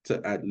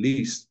to at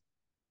least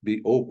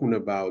be open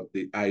about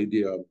the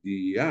idea of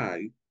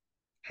DEI.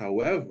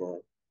 However,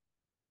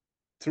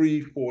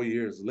 3, 4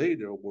 years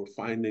later, we're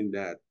finding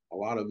that a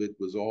lot of it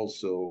was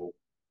also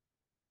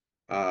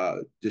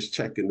just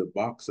checking the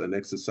box and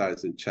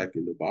exercising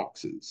checking the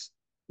boxes,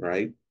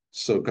 right?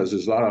 So, because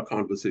there's a lot of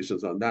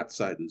conversations on that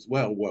side as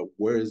well. Well,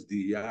 where's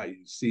DEI?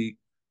 You see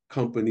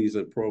companies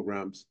and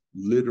programs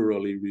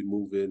literally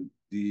removing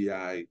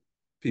DEI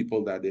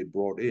people that they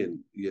brought in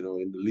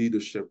the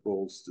leadership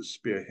roles to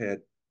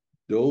spearhead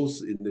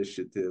those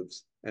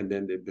initiatives, and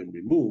then they've been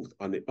removed.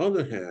 On the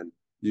other hand,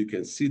 you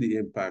can see the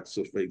impact.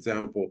 So, for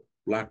example,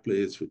 Black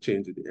Players for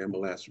Change in the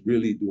MLS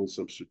really doing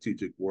some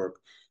strategic work.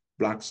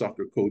 Black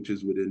soccer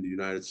coaches within the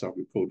United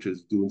Soccer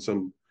Coaches doing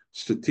some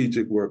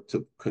strategic work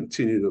to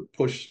continue to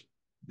push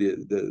the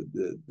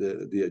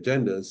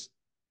agendas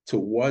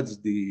towards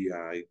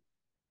DEI.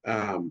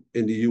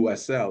 In the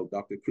USL,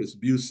 Dr. Chris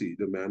Busey,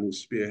 the man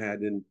who's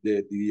spearheading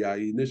the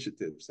DEI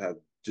initiatives, have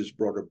just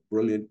brought a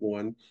brilliant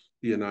one.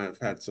 He and I have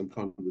had some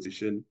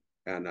conversation,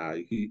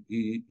 and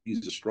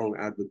he's a strong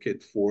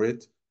advocate for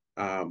it.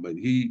 And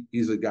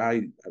he's a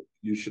guy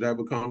you should have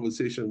a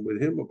conversation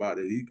with him about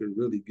it. He can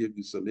really give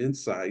you some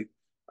insight.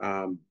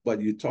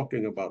 But you're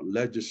talking about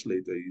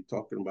legislator, you're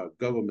talking about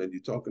government,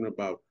 you're talking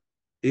about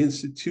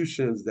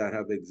institutions that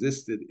have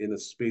existed in a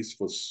space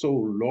for so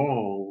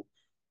long.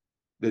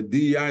 The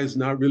DEI is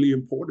not really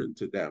important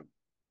to them.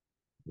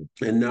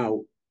 And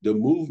now the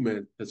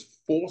movement has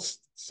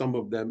forced some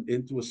of them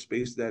into a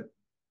space that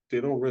they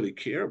don't really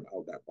care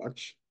about that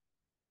much.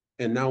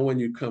 And now when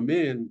you come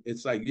in,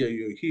 it's like, yeah,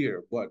 you're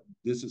here, but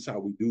this is how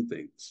we do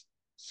things.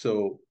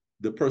 So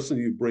the person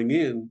you bring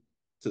in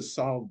to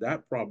solve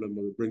that problem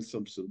or to bring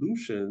some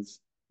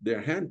solutions, they're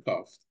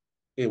handcuffed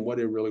in what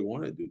they really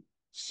want to do.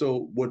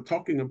 So we're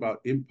talking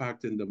about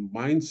impacting the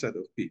mindset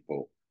of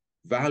people.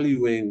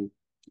 valuing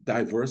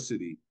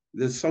diversity.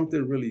 There's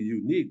something really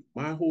unique.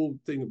 My whole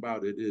thing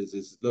about it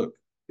is look,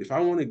 if I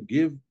want to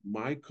give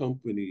my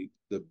company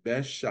the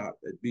best shot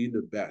at being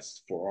the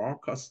best for our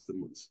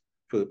customers,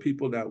 for the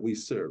people that we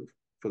serve,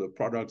 for the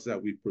products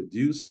that we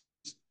produce,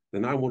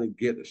 then I want to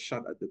get a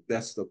shot at the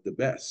best of the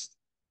best.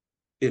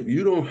 If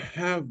you don't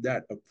have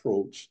that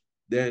approach,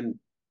 then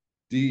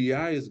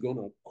DEI is going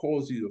to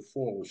cause you to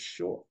fall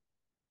short.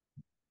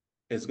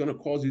 It's going to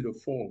cause you to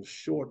fall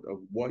short of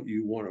what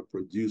you want to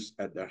produce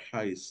at the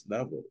highest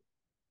level,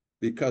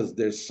 because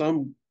there's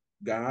some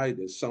guy,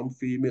 there's some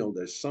female,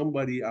 there's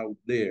somebody out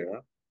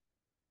there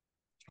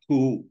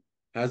who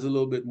has a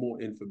little bit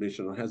more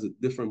information or has a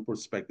different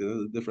perspective,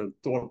 has a different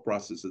thought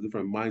process, a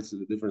different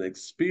mindset, a different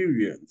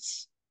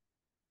experience,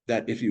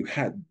 that if you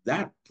had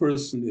that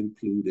person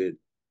included,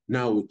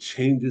 now it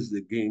changes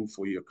the game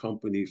for your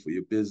company, for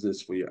your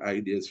business, for your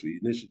ideas, for your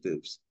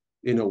initiatives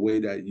in a way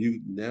that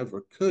you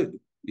never could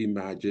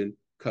imagine,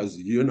 because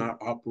you're not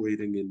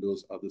operating in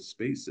those other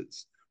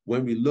spaces.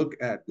 When we look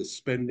at the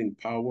spending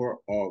power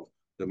of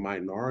the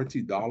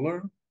minority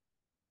dollar,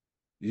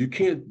 you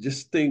can't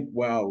just think,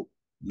 well,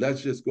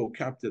 let's just go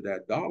capture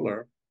that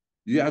dollar.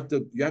 You have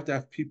to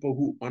have people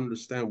who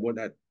understand what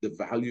that the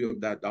value of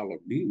that dollar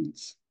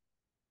means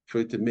for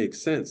it to make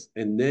sense.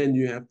 And then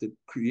you have to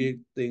create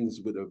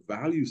things with a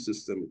value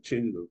system,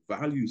 change the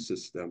value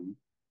system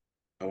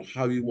of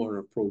how you want to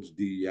approach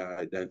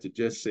DEI, than to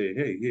just say,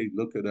 hey,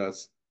 look at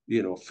us,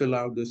 fill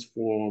out this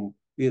form,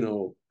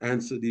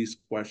 answer these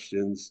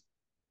questions,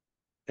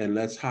 and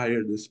let's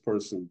hire this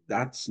person.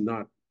 That's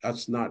not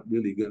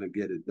really going to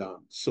get it done.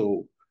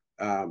 So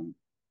um,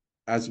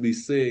 as we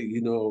say,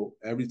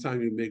 every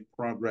time you make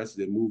progress,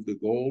 they move the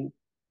goal.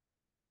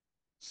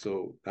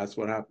 So that's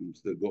what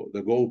happens. The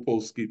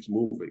goalpost keeps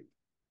moving.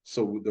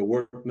 So the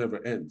work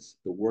never ends.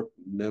 The work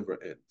never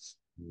ends.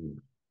 Hmm.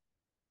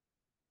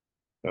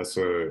 That's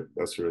a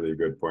really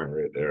good point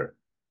right there.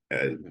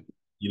 Uh,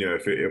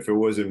 if it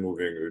wasn't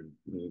moving,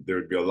 there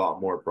would be a lot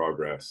more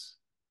progress.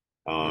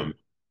 Yeah, Um,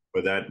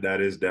 but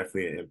that is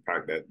definitely an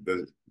impact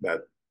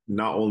that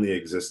not only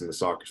exists in the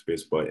soccer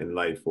space, but in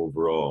life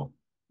overall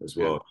as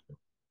yeah. well.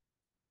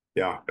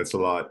 Yeah, it's a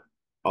lot.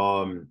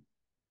 Um,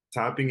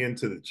 Tapping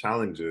into the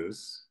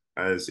challenges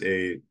as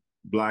a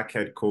black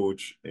head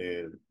coach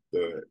in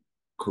the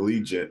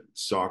collegiate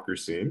soccer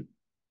scene,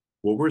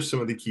 what were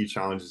some of the key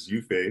challenges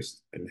you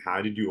faced and how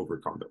did you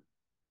overcome them?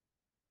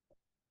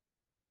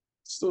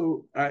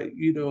 So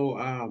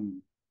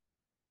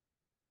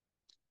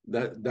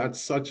that's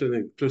such an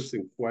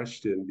interesting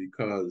question,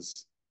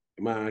 because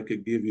man, I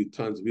could give you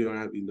tons. We don't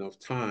have enough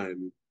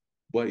time,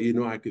 but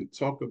I can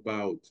talk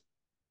about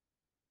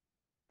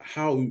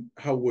how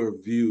we're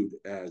viewed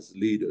as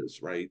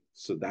leaders, right?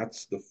 So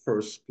that's the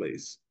first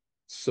place.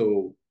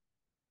 So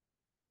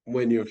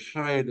when you're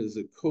hired as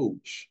a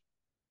coach,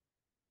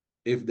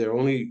 if they're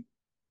only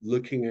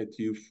looking at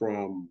you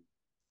from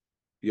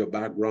your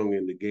background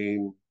in the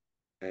game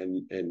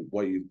and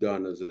what you've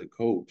done as a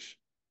coach,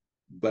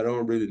 but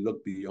don't really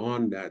look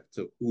beyond that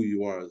to who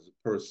you are as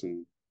a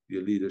person,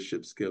 your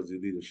leadership skills, your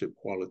leadership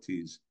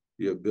qualities,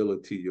 your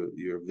ability,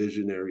 your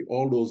visionary,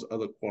 all those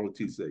other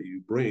qualities that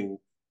you bring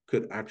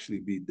could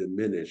actually be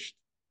diminished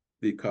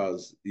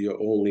because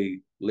you're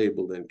only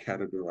labeled and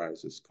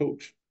categorized as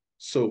coach.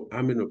 So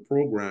I'm in a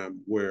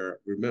program where,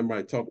 remember,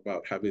 I talked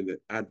about having to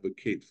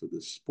advocate for the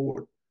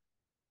sport,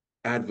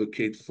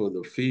 advocate for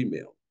the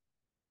female.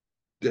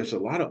 There's a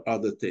lot of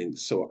other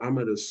things. So I'm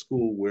at a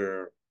school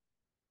where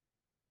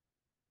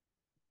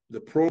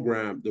the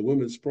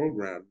women's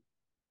program,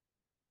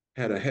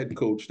 had a head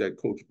coach that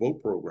coached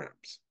both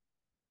programs.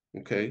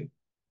 Okay.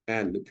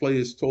 And the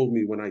players told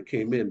me when I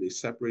came in, they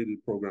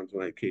separated programs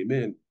when I came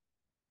in,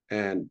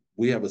 and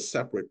we have a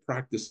separate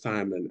practice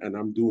time, and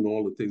I'm doing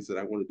all the things that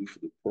I want to do for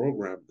the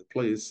program. The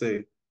players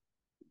say,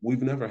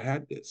 we've never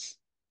had this,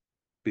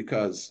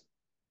 because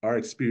our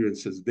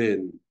experience has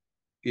been,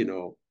 you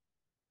know,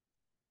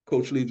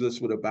 coach leaves us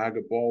with a bag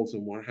of balls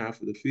in one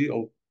half of the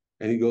field,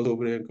 and he goes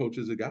over there and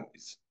coaches the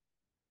guys.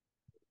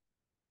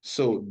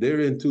 So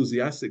they're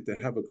enthusiastic to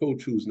have a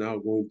coach who's now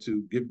going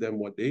to give them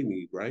what they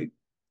need, right?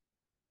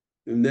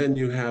 And then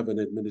you have an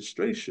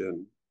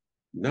administration.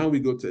 Now we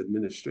go to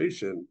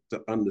administration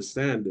to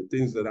understand the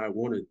things that I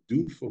want to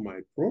do for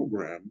my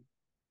program.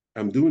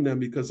 I'm doing them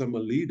because I'm a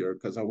leader,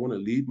 because I want to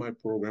lead my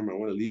program. I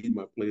want to lead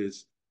my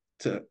players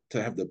to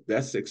have the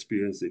best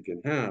experience they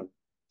can have.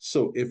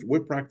 So if we're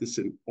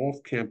practicing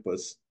off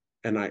campus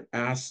and I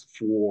ask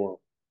for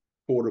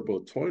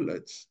portable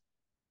toilets,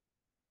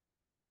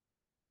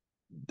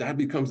 that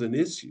becomes an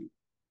issue.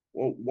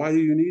 Well, why do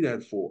you need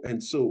that for?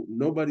 And so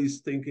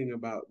nobody's thinking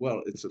about,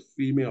 well, it's a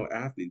female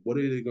athlete. What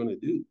are they going to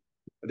do?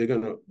 Are they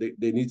going to,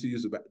 they need to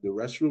use the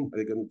restroom? Are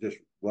they going to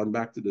just run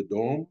back to the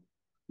dorm?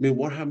 I mean,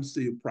 what happens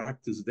to your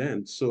practice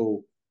then?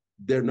 So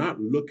they're not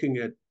looking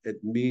at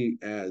me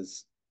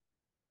as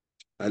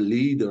a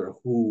leader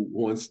who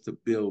wants to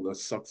build a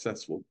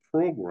successful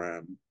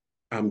program.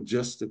 I'm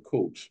just a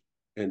coach.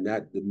 And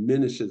that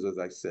diminishes, as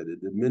I said,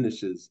 it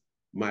diminishes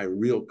my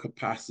real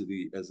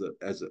capacity as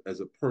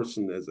a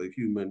person, as a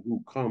human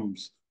who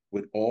comes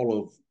with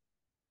or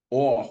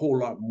a whole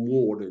lot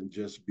more than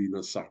just being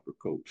a soccer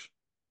coach,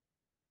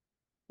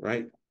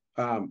 right?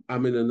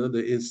 I'm in another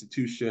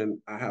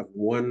institution. I have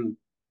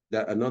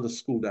another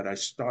school that I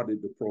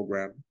started the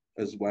program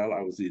as well.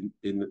 I was in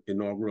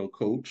inaugural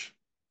coach,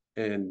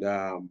 and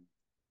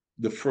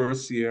the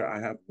first year I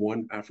have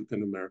one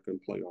African American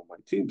player on my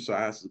team. So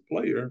I asked the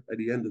player at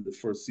the end of the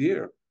first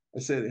year, I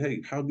said,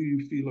 "Hey, how do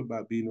you feel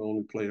about being the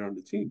only player on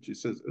the team?" She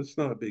says, "It's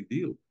not a big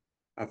deal.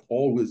 I've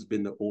always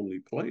been the only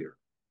player,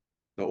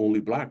 the only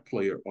black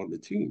player on the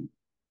team."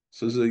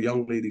 So this is a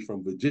young lady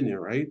from Virginia,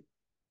 right?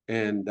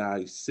 And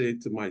I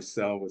said to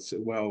myself, I said,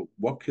 well,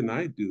 what can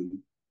I do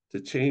to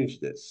change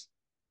this?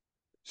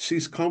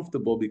 She's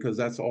comfortable because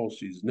that's all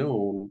she's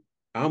known.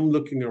 I'm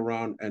looking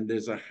around and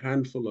there's a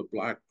handful of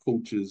black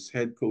coaches,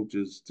 head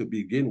coaches to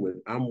begin with.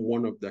 I'm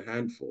one of the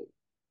handful.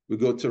 We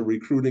go to a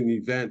recruiting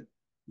event,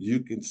 you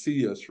can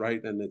see us,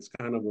 right? And it's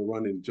kind of a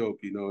running joke,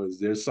 is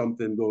there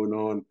something going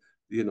on?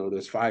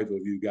 There's five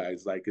of you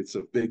guys, like it's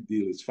a big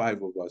deal. It's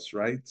five of us,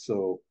 right?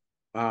 So,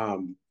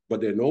 but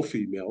there are no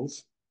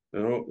females.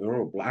 There are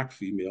no black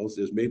females.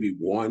 There's maybe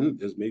one,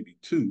 there's maybe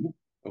two,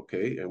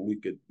 okay, and we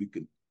could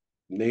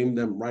name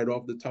them right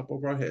off the top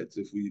of our heads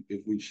if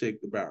we shake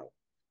the barrel.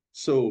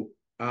 So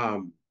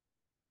um,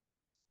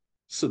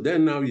 so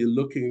then now you're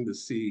looking to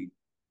see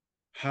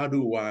how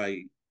do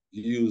I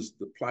use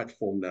the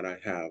platform that I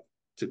have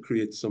to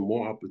create some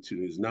more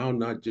opportunities now,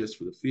 not just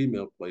for the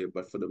female player,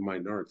 but for the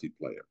minority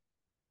player.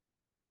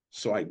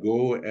 So I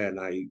go and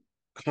I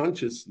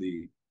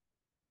consciously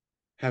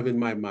have in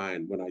my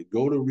mind when I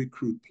go to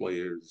recruit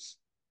players,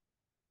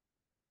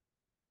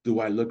 do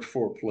I look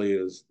for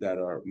players that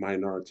are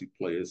minority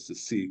players to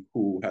see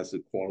who has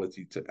the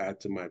quality to add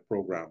to my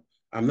program?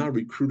 I'm not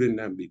recruiting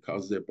them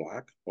because they're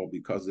black or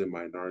because they're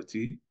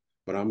minority,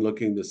 but I'm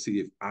looking to see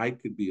if I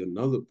could be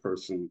another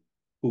person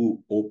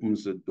who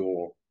opens the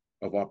door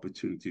of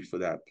opportunity for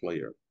that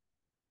player.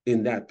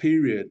 In that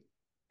period,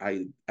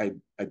 I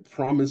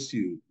promise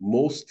you,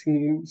 most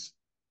teams,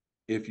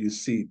 if you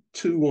see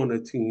two on a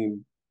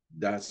team,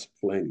 that's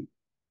plenty.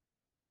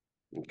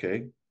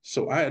 Okay.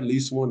 So I at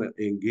least want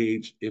to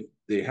engage if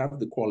they have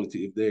the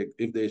quality,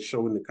 if they're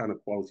showing the kind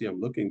of quality I'm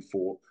looking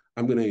for,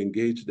 I'm going to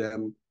engage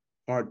them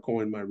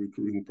hardcore in my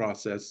recruiting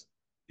process.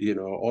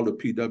 All the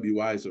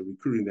PWIs are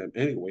recruiting them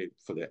anyway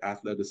for their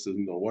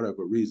athleticism or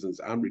whatever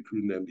reasons. I'm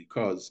recruiting them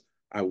because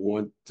I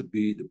want to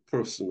be the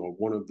person or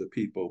one of the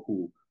people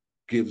who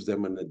gives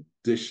them an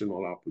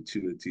additional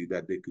opportunity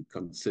that they could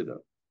consider.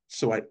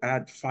 So I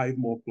add five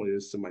more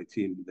players to my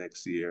team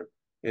next year.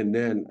 And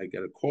then I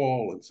get a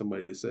call and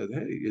somebody said,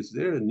 "Hey, is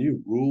there a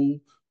new rule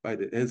by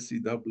the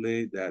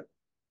NCAA that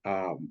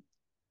um,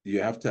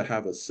 you have to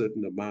have a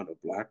certain amount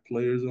of black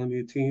players on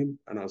your team?"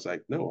 And I was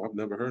like, "No, I've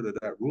never heard of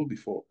that rule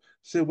before."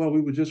 I said, "Well, we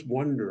were just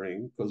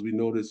wondering because we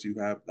noticed you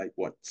have like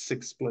what,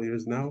 six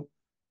players now?"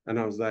 And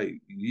I was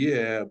like,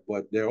 "Yeah,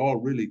 but they're all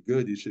really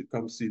good. You should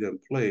come see them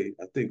play.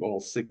 I think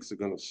all six are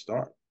going to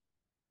start.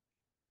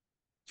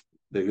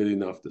 They're good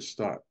enough to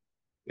start."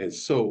 And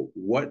so,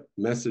 what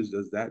message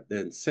does that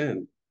then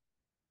send?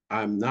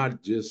 I'm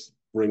not just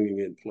bringing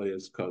in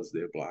players because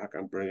they're black.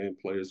 I'm bringing in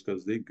players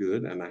because they're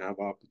good, and I have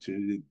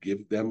opportunity to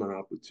give them an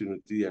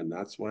opportunity, and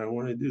that's what I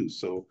want to do.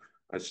 So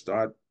I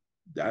start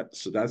that.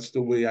 So that's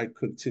the way I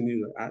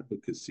continue the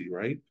advocacy,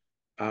 right?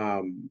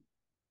 Um,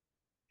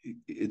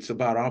 it's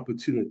about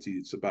opportunity.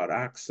 It's about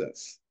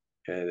access,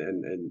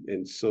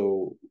 and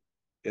so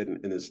and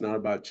it's not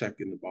about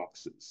checking the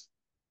boxes.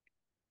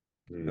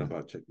 Not Mm.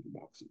 about checking the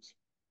boxes.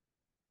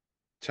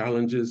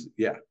 Challenges,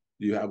 yeah.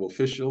 You have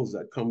officials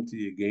that come to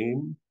your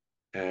game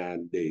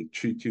and they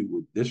treat you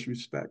with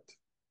disrespect.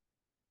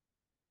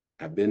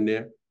 I've been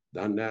there,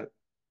 done that.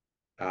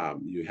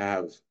 You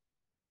have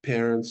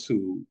parents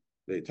who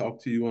they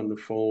talk to you on the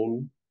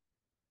phone,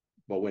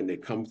 but when they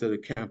come to the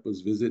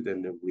campus visit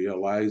and they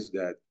realize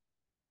that,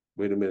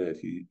 wait a minute,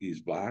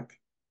 he's black.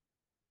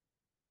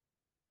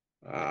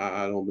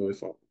 I don't know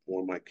if I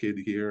want my kid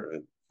here.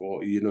 And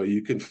for,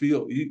 you can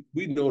feel,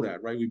 we know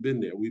that, right? We've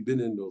been there. We've been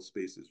in those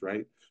spaces,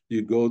 right?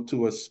 You go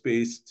to a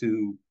space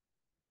to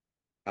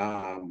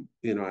an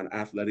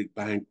athletic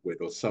banquet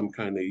or some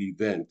kind of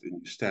event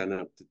and you stand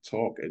up to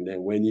talk. And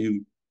then when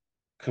you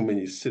come and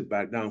you sit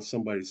back down,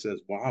 somebody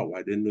says, "Wow,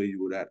 I didn't know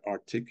you were that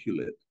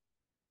articulate."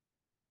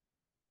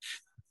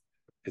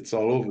 It's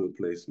all over the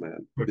place,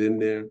 man. Been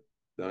there,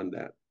 done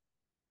that.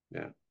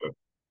 Yeah.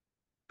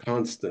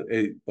 Constant.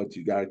 Hey, but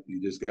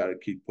you just gotta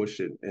keep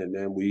pushing. And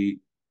then we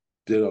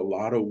did a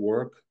lot of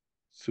work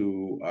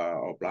to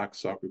our Black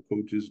soccer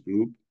coaches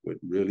group with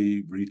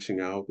really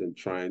reaching out and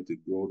trying to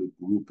grow the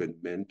group and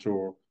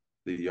mentor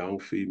the young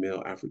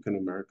female, African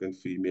American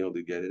female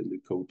to get into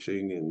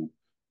coaching and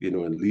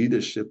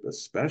leadership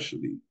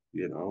especially,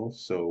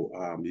 So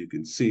you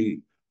can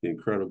see the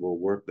incredible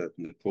work that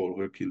Nicole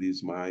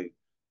Hercules, my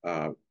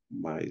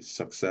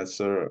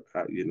successor,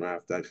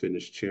 after I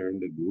finished chairing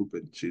the group,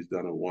 and she's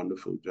done a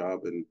wonderful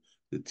job, and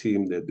the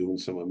team, they're doing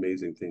some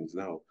amazing things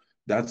now.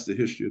 that's the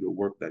history of the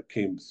work that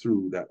came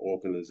through that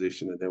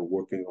organization, and then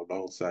working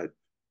alongside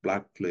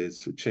Black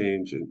Players for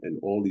Change and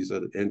all these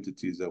other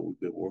entities that we've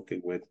been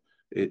working with.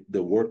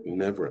 The work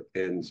never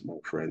ends, my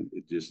friend.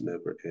 It just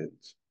never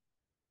ends.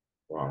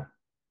 Wow.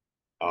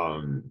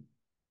 Um,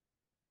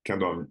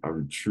 Kendall,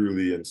 I'm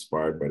truly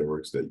inspired by the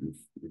works that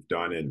you've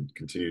done and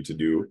continue to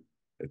do.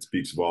 It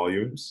speaks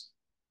volumes.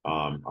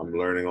 I'm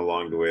learning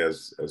along the way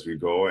as we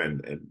go,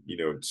 and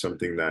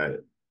something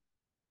that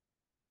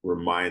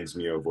reminds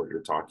me of what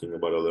you're talking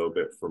about a little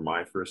bit from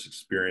my first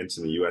experience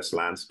in the U.S.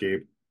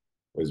 landscape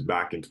was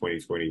back in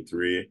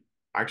 2023.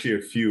 Actually,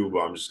 a few,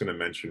 but I'm just going to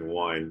mention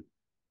one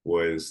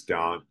was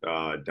down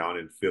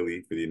in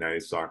Philly for the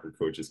United Soccer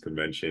Coaches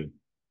Convention.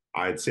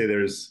 I'd say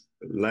there's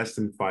less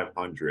than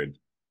 500,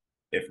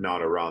 if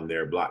not around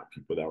there, Black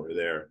people that were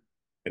there.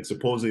 And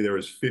supposedly there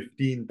was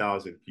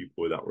 15,000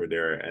 people that were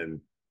there. And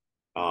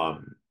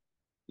um,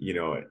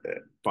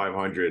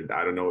 500,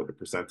 I don't know what the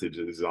percentage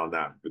is on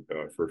that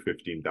for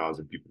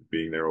 15,000 people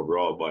being there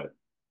overall, but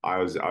I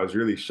was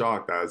really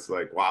shocked. I was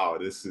like, wow,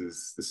 this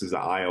is an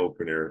eye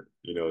opener.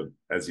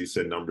 As you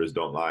said, numbers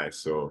don't lie.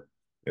 So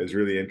it was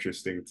really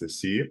interesting to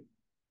see.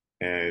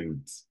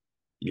 And,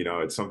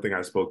 it's something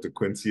I spoke to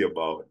Quincy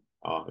about,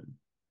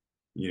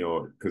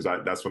 because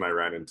that's when I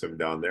ran into him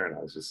down there, and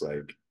I was just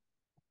like,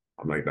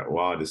 I'm like that.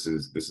 Wow, this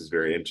is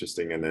very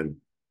interesting. And then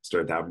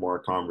started to have more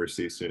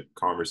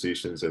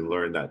conversations and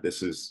learn that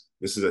this is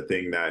a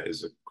thing that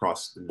is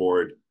across the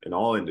board in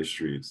all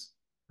industries.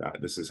 That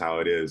this is how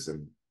it is,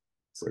 and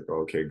it's like,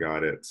 okay,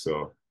 got it.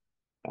 So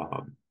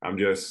I'm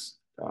just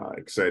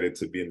excited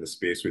to be in the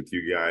space with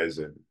you guys,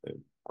 and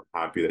I'm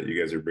happy that you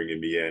guys are bringing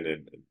me in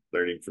and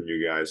learning from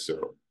you guys.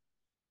 So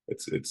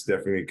it's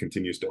definitely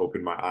continues to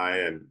open my eye,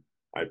 and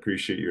I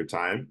appreciate your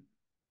time.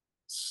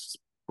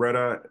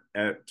 Spreada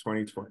at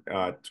 20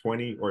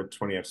 or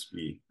 20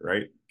 FSP,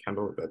 right?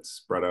 Kendall,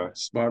 that's Spreada.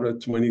 Sparta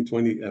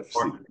 2020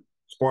 FC.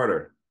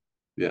 Sparta.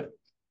 Yeah.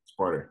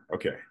 Sparta.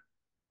 Okay.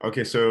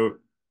 Okay, so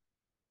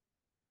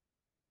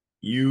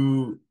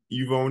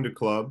you've owned a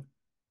club.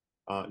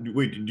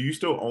 Wait, do you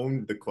still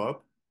own the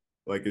club?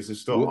 Like, is it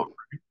still on?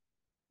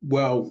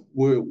 Well,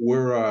 we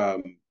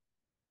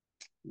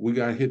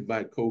got hit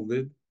by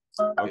COVID,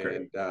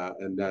 Okay.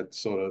 and that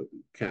sort of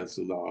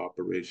canceled our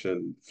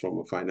operation from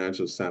a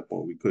financial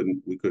standpoint. We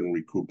couldn't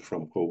recoup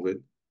from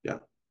COVID. Yeah.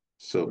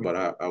 So, but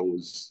I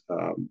was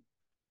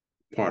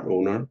part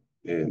owner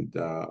and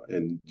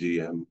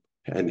GM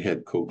and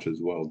head coach as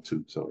well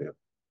too. So yeah.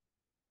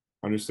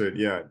 Understood.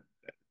 Yeah.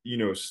 You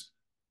know,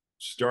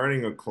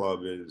 starting a club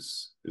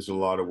is a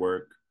lot of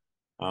work.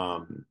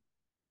 Um,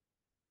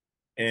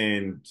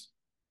 and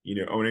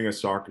owning a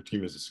soccer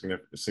team is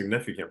a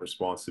significant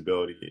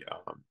responsibility.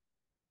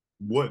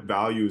 What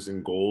values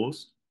and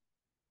goals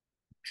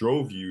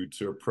drove you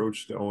to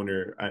approach the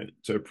owner,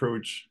 to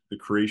approach the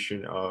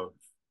creation of,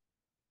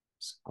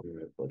 I'm going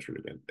to butcher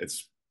it again.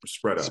 It's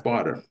Spreada.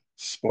 Sparta.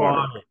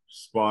 Sparta.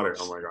 Spotter.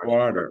 Oh my gosh.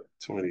 Sparta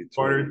Spotter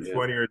 2020. Yeah.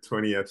 20 or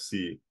 20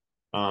 FC.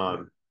 Yeah.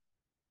 Um,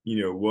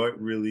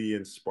 what really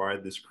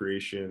inspired this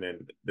creation?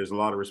 And there's a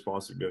lot of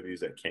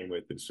responsibilities that came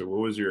with it. So what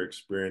was your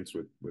experience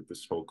with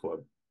this whole club?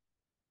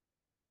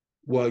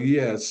 Well,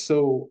 yeah.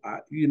 So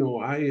part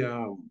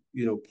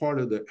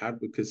of the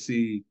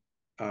advocacy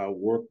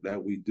work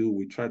that we do,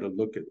 we try to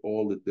look at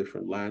all the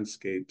different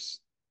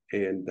landscapes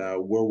and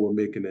where we're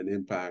making an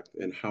impact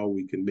and how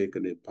we can make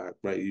an impact,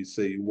 right? You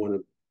say you want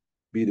to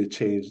be the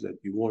change that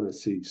you want to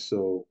see.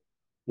 So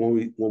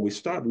when we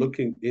start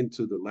looking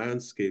into the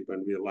landscape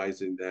and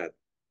realizing that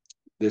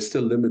there's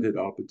still limited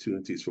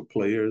opportunities for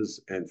players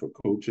and for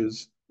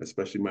coaches,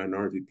 especially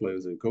minority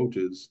players and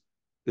coaches.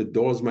 The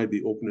doors might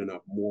be opening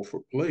up more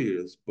for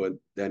players, but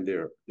than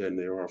there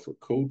are for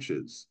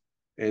coaches.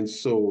 And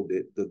so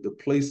the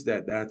place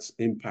that's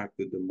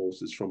impacted the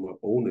most is from an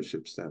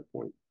ownership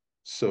standpoint.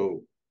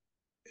 So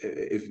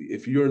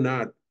if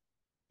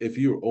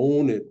you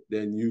own it,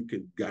 then you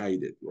can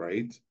guide it,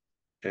 right?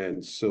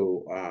 And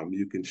so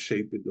you can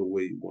shape it the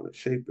way you want to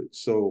shape it.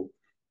 So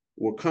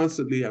we'll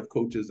constantly have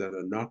coaches that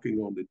are knocking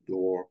on the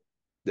door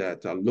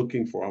that are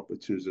looking for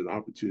opportunities, and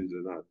opportunities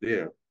are not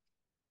there.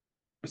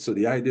 So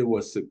the idea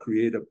was to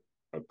create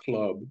a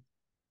club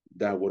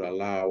that would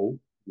allow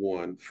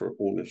one for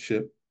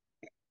ownership,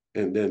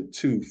 and then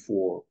two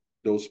for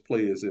those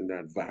players in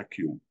that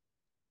vacuum,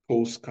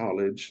 post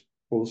college,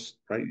 post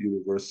right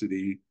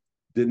university,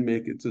 didn't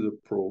make it to the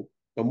pro.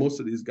 But most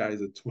of these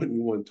guys are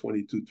 21,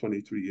 22,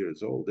 23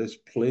 years old. There's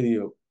plenty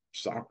of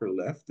soccer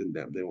left in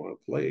them. They want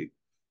to play.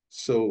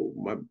 So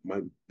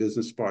my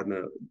business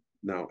partner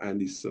now,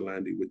 Andy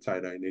Salandi with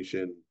Tie Dye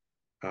Nation,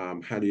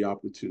 had the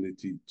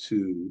opportunity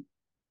to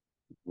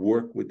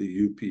work with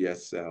the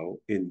UPSL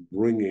in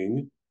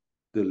bringing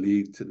the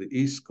league to the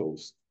East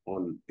Coast.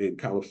 In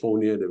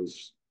California, there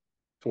was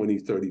 20,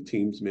 30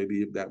 teams,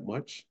 maybe if that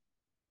much.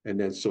 And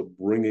then so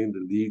bringing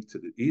the league to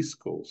the East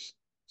Coast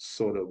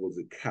sort of was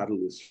a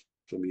catalyst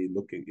for me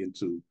looking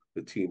into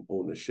the team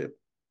ownership.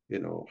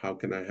 How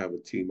can I have a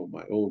team of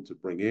my own to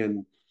bring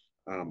in?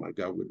 I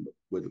got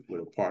with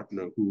a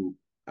partner who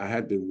I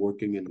had been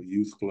working in the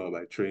youth club.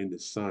 I trained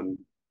his son,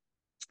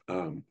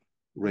 um,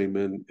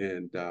 Raymond,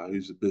 and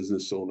he's a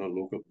business owner,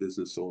 local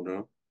business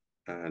owner.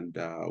 And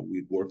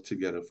we'd worked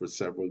together for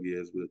several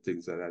years with the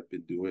things that I'd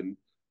been doing.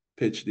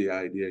 Pitched the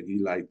idea, he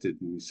liked it,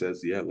 and he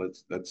says, "Yeah,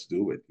 let's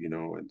do it," you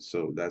know. And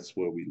so that's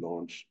where we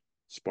launched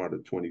Sparta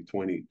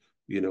 2020,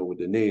 you know, with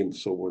the name.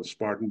 So we're in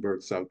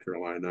Spartanburg, South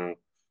Carolina.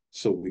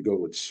 So we go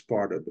with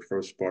Sparta, the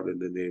first Sparta in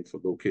the name for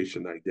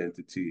location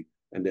identity.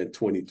 And then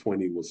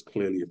 2020 was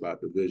clearly about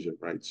the vision,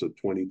 right? So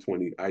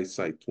 2020,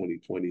 eyesight,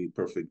 2020,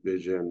 perfect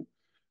vision.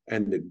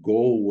 And the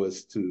goal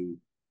was to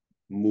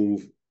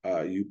move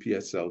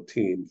UPSL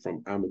team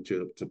from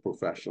amateur to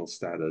professional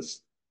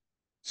status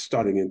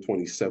starting in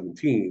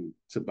 2017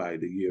 to by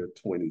the year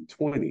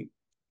 2020.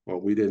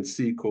 Well, we didn't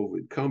see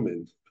COVID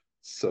coming.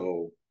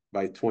 So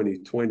by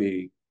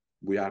 2020,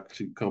 we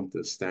actually come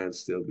to a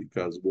standstill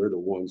because we're the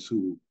ones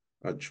who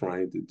are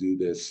trying to do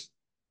this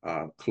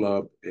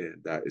club,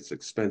 and it's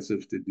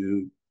expensive to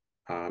do,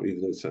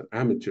 even though it's an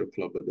amateur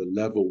club, but the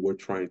level we're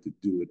trying to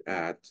do it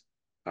at,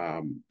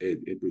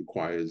 it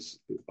requires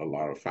a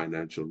lot of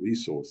financial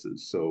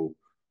resources. So,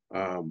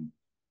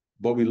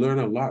 but we learn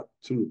a lot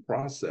through the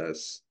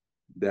process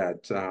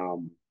that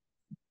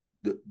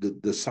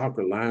the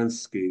soccer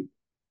landscape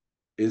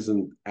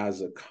isn't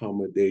as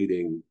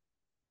accommodating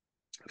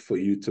for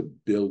you to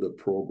build a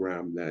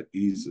program that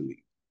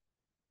easily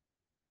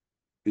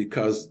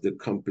because the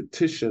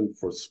competition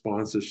for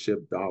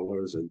sponsorship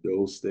dollars and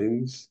those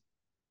things,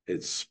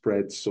 it's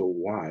spread so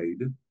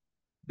wide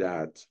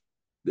that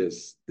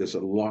there's a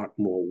lot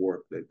more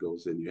work that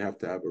goes in. You have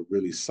to have a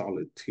really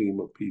solid team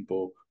of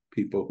people,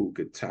 people who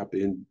could tap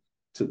in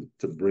to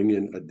bring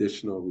in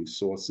additional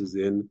resources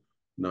in,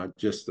 not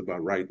just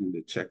about writing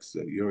the checks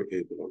that you're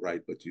able to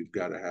write, but you've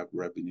got to have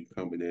revenue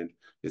coming in.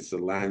 It's a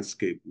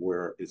landscape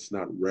where it's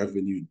not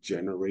revenue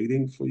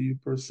generating for you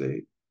per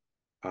se.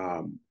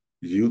 Um,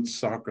 Youth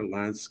soccer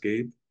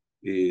landscape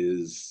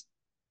is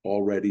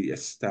already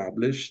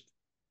established.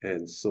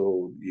 And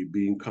so you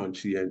being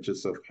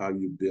conscientious of how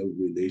you build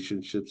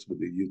relationships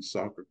with the youth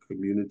soccer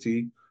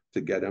community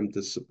to get them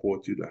to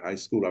support you to high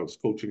school. I was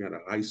coaching at a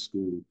high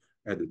school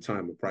at the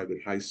time, a private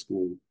high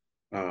school,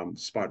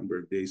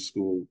 Spartanburg Day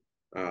School,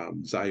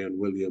 Zion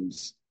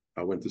Williams.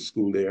 I went to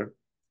school there.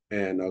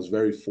 And I was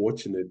very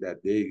fortunate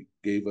that they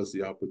gave us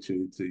the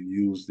opportunity to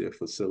use their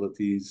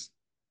facilities,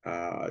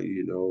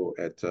 you know,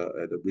 at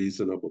a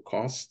reasonable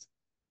cost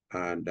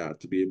and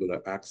to be able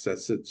to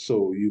access it.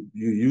 So you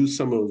use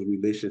some of those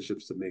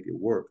relationships to make it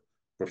work.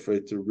 But for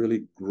it to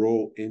really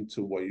grow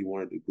into what you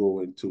wanted to grow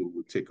into, it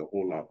would take a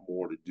whole lot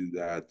more to do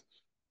that.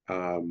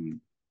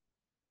 Um,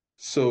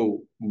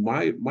 so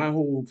my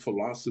whole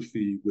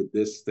philosophy with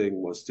this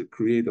thing was to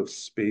create a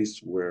space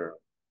where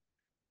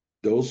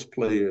those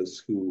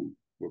players who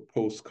were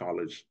post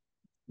college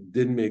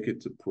didn't make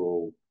it to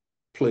pro,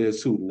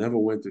 players who never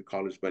went to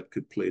college but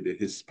could play, the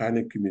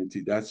Hispanic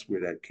community, that's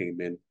where that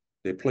came in.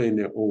 They play in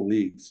their own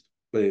leagues,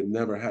 but they've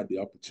never had the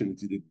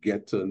opportunity to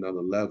get to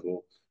another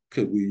level.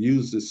 Could we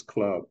use this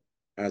club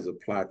as a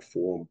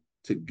platform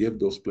to give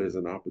those players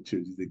an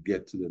opportunity to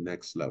get to the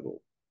next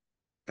level?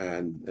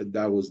 And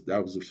that was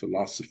the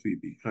philosophy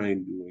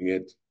behind doing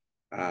it.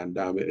 And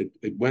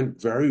it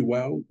went very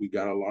well. We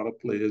got a lot of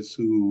players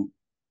who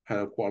had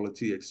a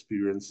quality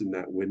experience in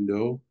that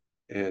window.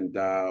 And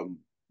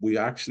we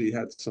actually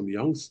had some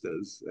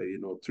youngsters, you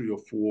know, 3 or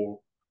 4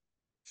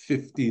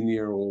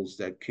 15-year-olds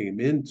that came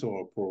into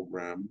our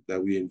program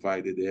that we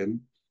invited in.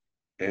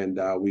 And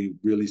we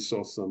really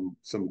saw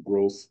some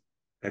growth,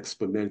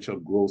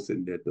 exponential growth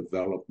in their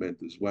development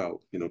as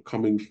well. You know,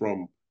 coming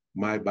from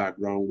my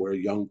background where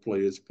young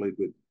players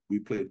we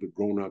played with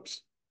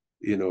grown-ups,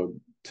 you know,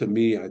 to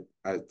me,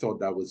 I thought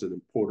that was an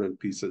important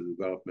piece of the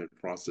development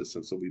process.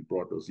 And so we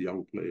brought those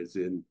young players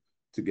in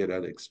to get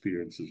that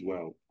experience as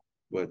well.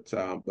 But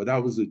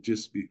that was the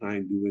gist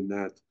behind doing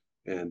that.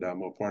 And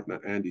my partner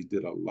Andy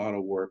did a lot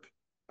of work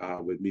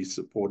with me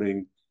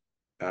supporting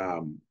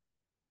um,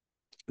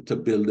 to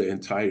build the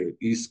entire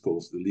East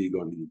Coast, the league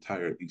on the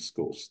entire East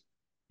Coast.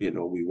 You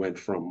know, we went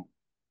from,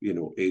 you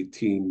know, 8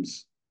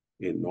 teams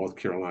in North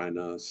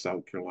Carolina,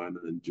 South Carolina,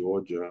 and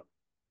Georgia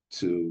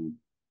to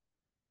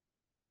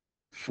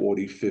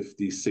 40,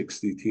 50,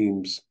 60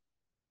 teams,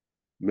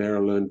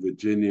 Maryland,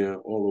 Virginia,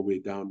 all the way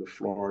down to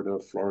Florida,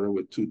 Florida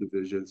with 2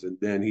 divisions. And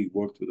then he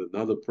worked with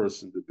another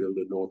person to build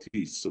the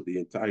Northeast. So the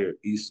entire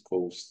East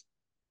Coast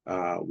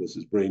was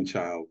his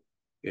brainchild.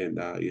 And,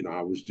 you know,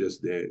 I was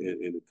just there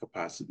in the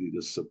capacity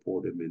to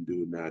support him in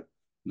doing that,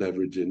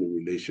 leveraging the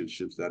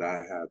relationships that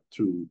I have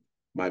through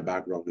my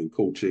background in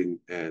coaching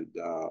and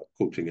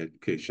coaching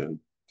education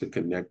to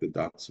connect the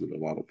dots with a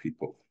lot of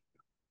people.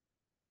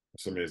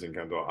 It's amazing,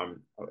 Kendall.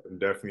 I'm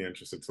definitely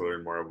interested to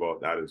learn more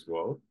about that as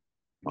well.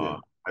 Yeah.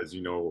 As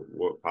you know,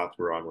 what path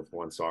we're on with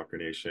One Soccer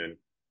Nation.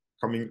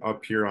 Coming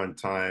up here on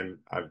time,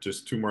 I have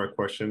just 2 more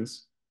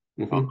questions.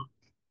 Uh, Mm-hmm.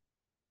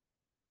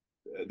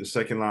 the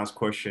second last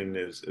question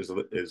is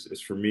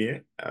for me,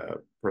 a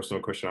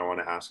personal question I want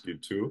to ask you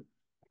too.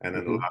 And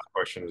then the Mm-hmm. last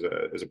question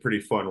is a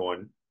pretty fun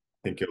one.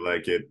 I think you'll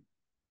like it.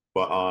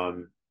 But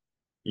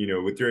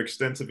with your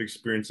extensive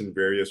experience in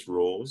various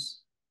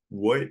roles,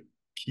 what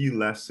key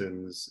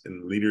lessons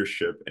in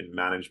leadership and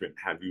management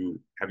have you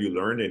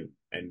learned,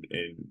 and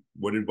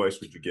what advice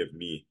would you give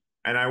me?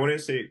 And I want to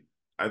say,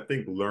 I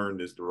think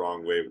learned is the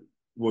wrong way.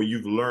 Well,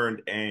 you've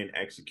learned and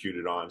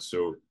executed on.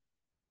 So,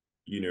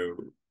 you know,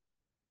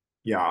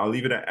 yeah, I'll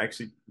leave it at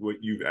exe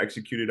what you've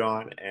executed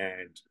on,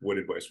 and what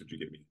advice would you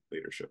give me,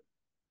 leadership?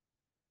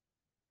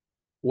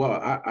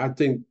 Well, I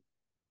think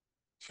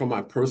from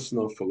my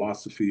personal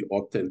philosophy,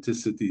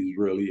 authenticity is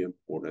really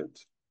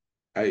important.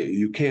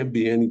 You can't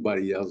be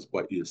anybody else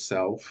but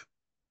yourself.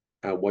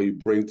 And what you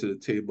bring to the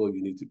table,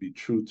 you need to be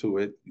true to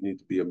it. You need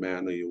to be a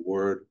man of your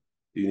word.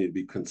 You need to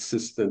be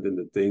consistent in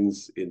the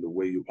things, in the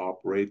way you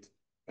operate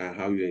and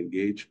how you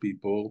engage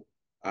people.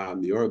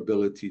 Your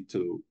ability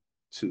to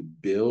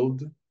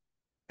build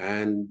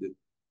and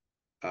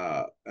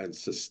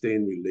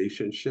sustain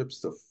relationships,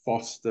 to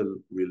foster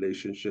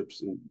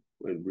relationships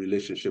and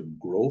relationship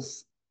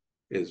growth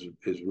is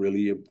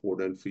really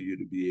important for you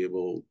to be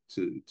able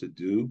to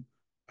do.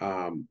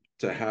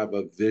 To have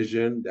a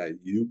vision that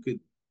you could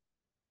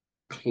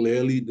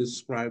clearly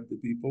describe to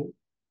people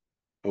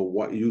and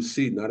what you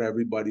see. Not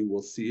everybody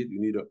will see it.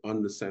 You need to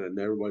understand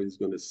that everybody's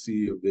going to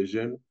see your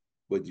vision,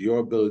 but your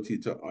ability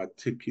to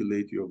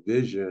articulate your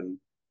vision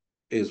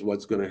is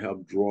what's going to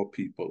help draw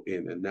people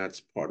in. And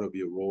that's part of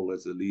your role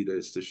as a leader,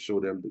 is to show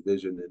them the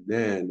vision, and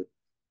then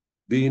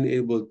being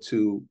able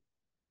to,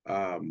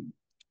 um,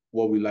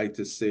 what we like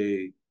to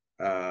say,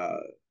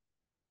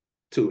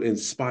 to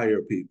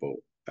inspire people.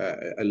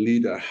 A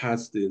leader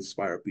has to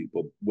inspire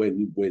people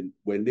when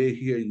they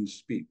hear you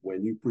speak,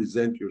 when you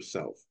present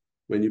yourself,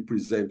 when you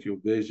present your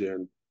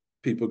vision.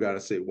 People got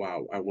to say,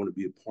 "Wow, I want to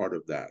be a part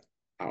of that.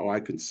 How I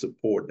can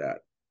support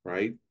that."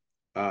 Right.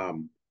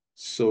 Um,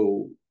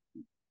 so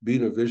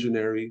being a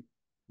visionary,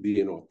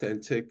 being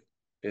authentic,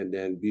 and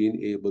then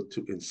being able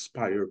to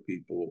inspire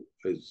people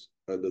is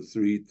are the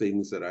three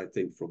things that I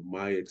think from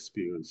my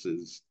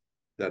experiences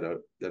that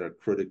are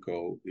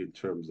critical in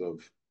terms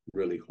of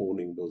really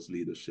honing those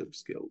leadership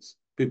skills.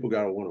 People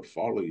gotta want to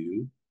follow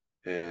you,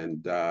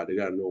 and they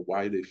gotta know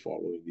why they're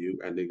following you,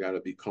 and they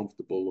gotta be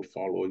comfortable to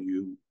follow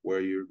you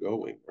where you're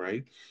going.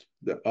 Right.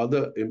 The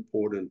other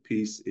important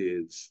piece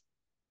is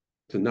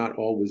to not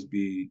always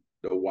be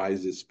the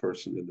wisest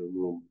person in the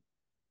room.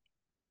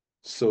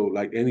 So,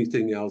 like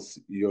anything else,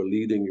 you're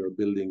leading, you're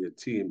building a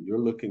team, you're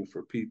looking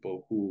for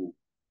people who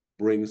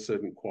bring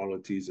certain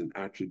qualities and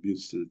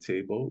attributes to the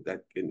table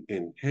that can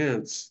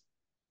enhance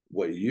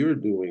what you're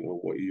doing or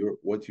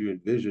what you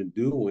envision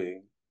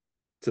doing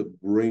to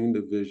bring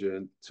the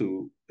vision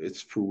to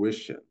its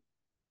fruition.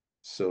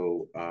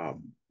 So,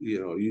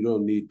 you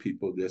don't need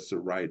people just to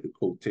ride the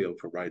coattail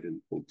for riding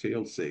the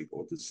coattail's sake,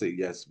 or to say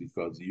yes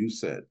because you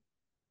said.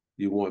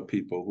 You want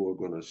people who are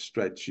going to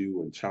stretch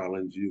you and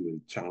challenge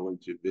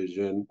your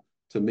vision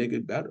to make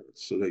it better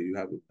so that you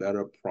have a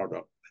better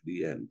product at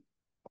the end.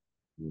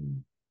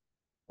 Hmm.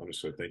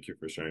 Understood. Thank you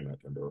for sharing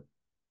that, Kendall.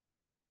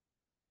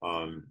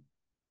 Um,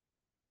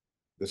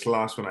 this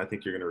last one, I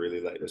think you're gonna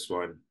really like this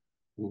one.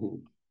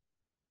 Mhm.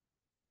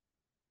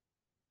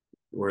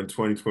 We're in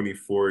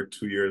 2024,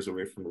 2 years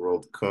away from the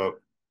World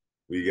Cup.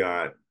 We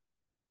got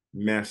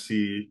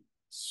Messi,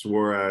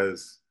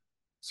 Suarez,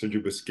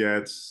 Sergio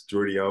Busquets,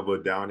 Jordi Alba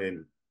down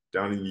in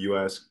the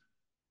US,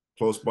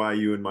 close by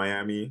you in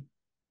Miami.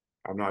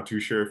 I'm not too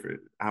sure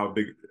how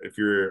big, if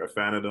you're a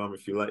fan of them,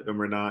 if you like them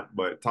or not,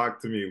 but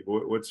talk to me.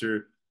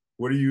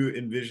 What are you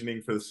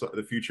envisioning for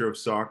the future of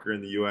soccer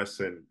in the US,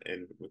 and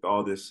with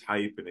all this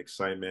hype and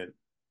excitement?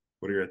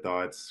 What are your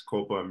thoughts?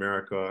 Copa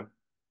America,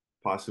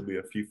 possibly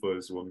a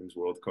FIFA's Women's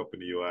World Cup in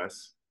the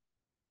US.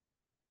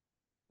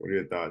 What are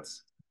your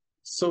thoughts?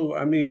 So,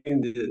 I mean,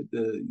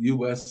 the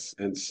US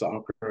and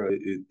soccer,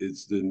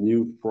 it's the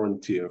new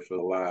frontier for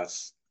the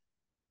last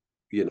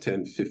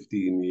 10,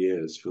 15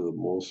 years for the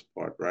most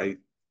part, right?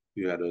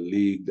 You had a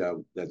league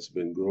that's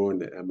been growing,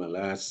 the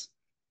MLS.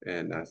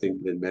 And I think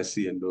when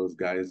Messi and those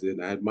guys did,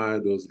 I admire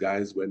those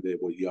guys when they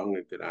were young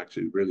and could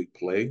actually really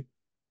play.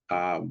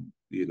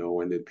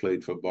 When they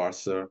played for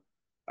Barca,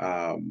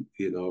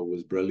 it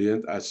was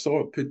brilliant. I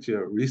saw a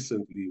picture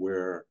recently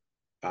where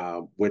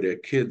their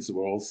kids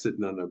were all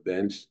sitting on a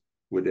bench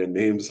with their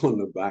names on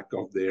the back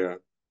of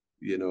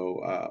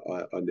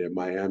on their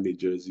Miami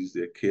jerseys,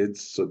 their kids.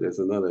 So there's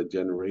another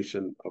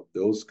generation of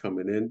those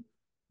coming in.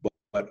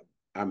 But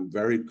I'm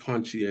very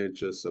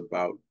conscientious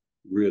about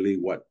really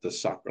what the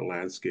soccer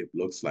landscape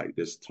looks like.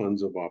 There's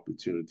tons of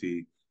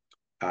opportunity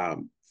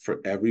for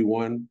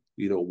everyone.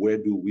 Where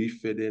do we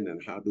fit in,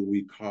 and how do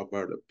we carve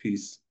out a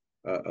piece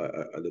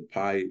of the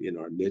pie in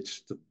our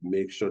niche to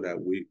make sure that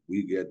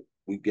we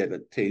get a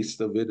taste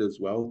of it as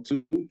well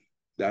too.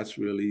 That's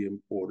really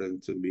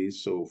important to me.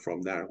 So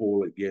from that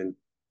whole, again,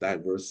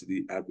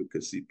 diversity,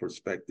 advocacy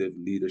perspective,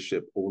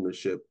 leadership,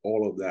 ownership,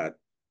 all of that,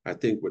 I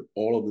think with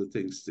all of the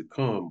things to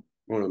come,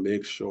 we want to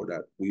make sure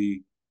that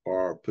we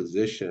are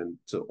positioned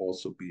to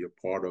also be a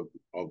part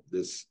of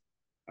this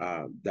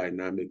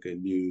dynamic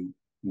and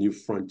new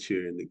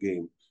frontier in the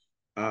game.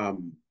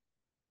 Um,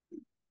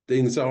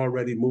 things are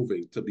already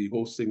moving to be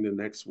hosting the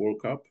next World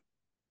Cup,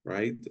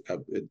 right?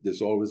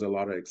 There's always a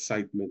lot of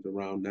excitement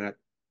around that.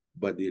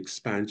 But the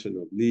expansion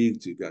of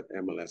leagues, you got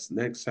MLS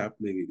Next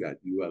happening, you got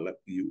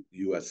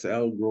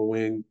USL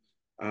growing.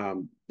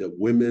 The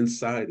women's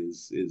side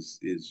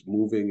is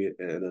moving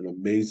at an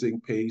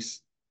amazing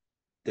pace.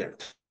 There are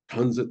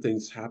tons of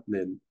things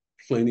happening,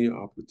 plenty of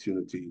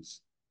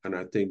opportunities, and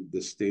I think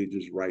the stage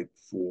is right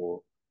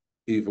for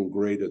even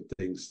greater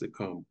things to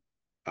come.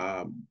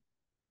 Um,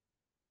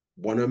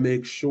 Want to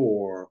make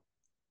sure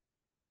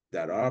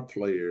that our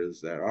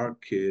players, that our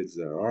kids,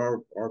 that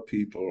our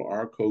people,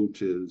 our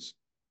coaches,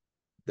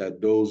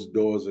 that those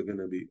doors are going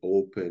to be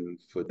open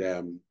for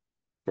them,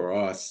 for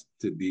us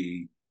to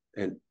be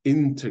an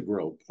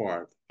integral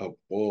part of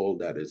all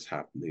that is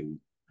happening,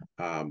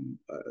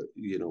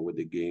 with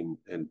the game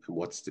and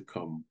what's to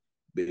come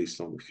based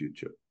on the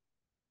future.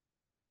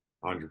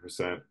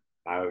 100%.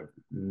 I have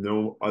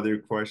no other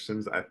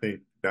questions. I think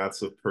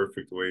that's a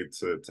perfect way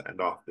to end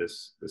off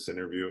this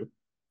interview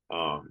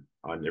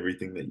on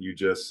everything that you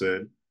just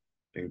said.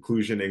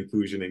 Inclusion,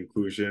 inclusion,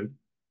 inclusion.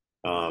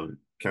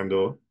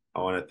 Kendall,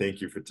 I want to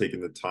thank you for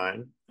taking the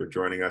time for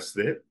joining us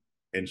today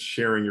and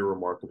sharing your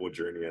remarkable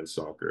journey in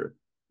soccer.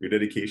 Your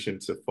dedication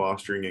to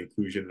fostering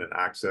inclusion and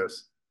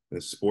access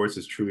in sports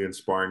is truly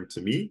inspiring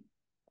to me,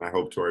 and I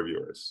hope to our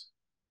viewers.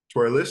 To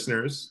our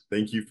listeners,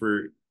 thank you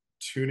for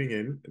tuning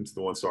in into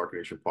the One Soccer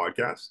Nation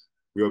podcast.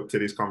 We hope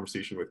today's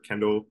conversation with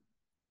Kendall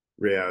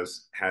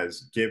Reyes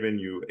has given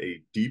you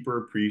a deeper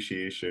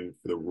appreciation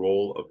for the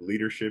role of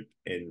leadership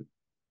and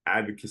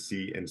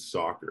advocacy in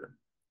soccer.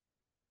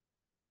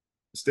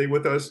 Stay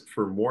with us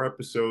for more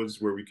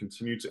episodes where we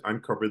continue to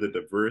uncover the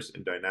diverse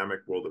and dynamic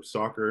world of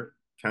soccer.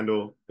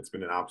 Kendall, it's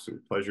been an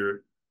absolute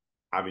pleasure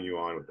having you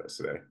on with us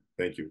today.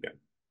 Thank you again.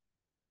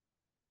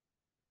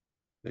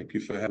 Thank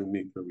you for having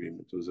me, Kareem.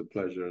 It was a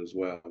pleasure as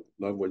well.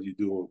 Love what you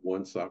do with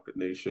One Soccer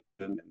Nation,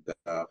 and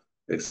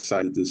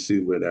excited to see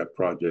where that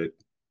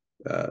project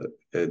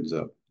ends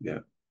up. Yeah.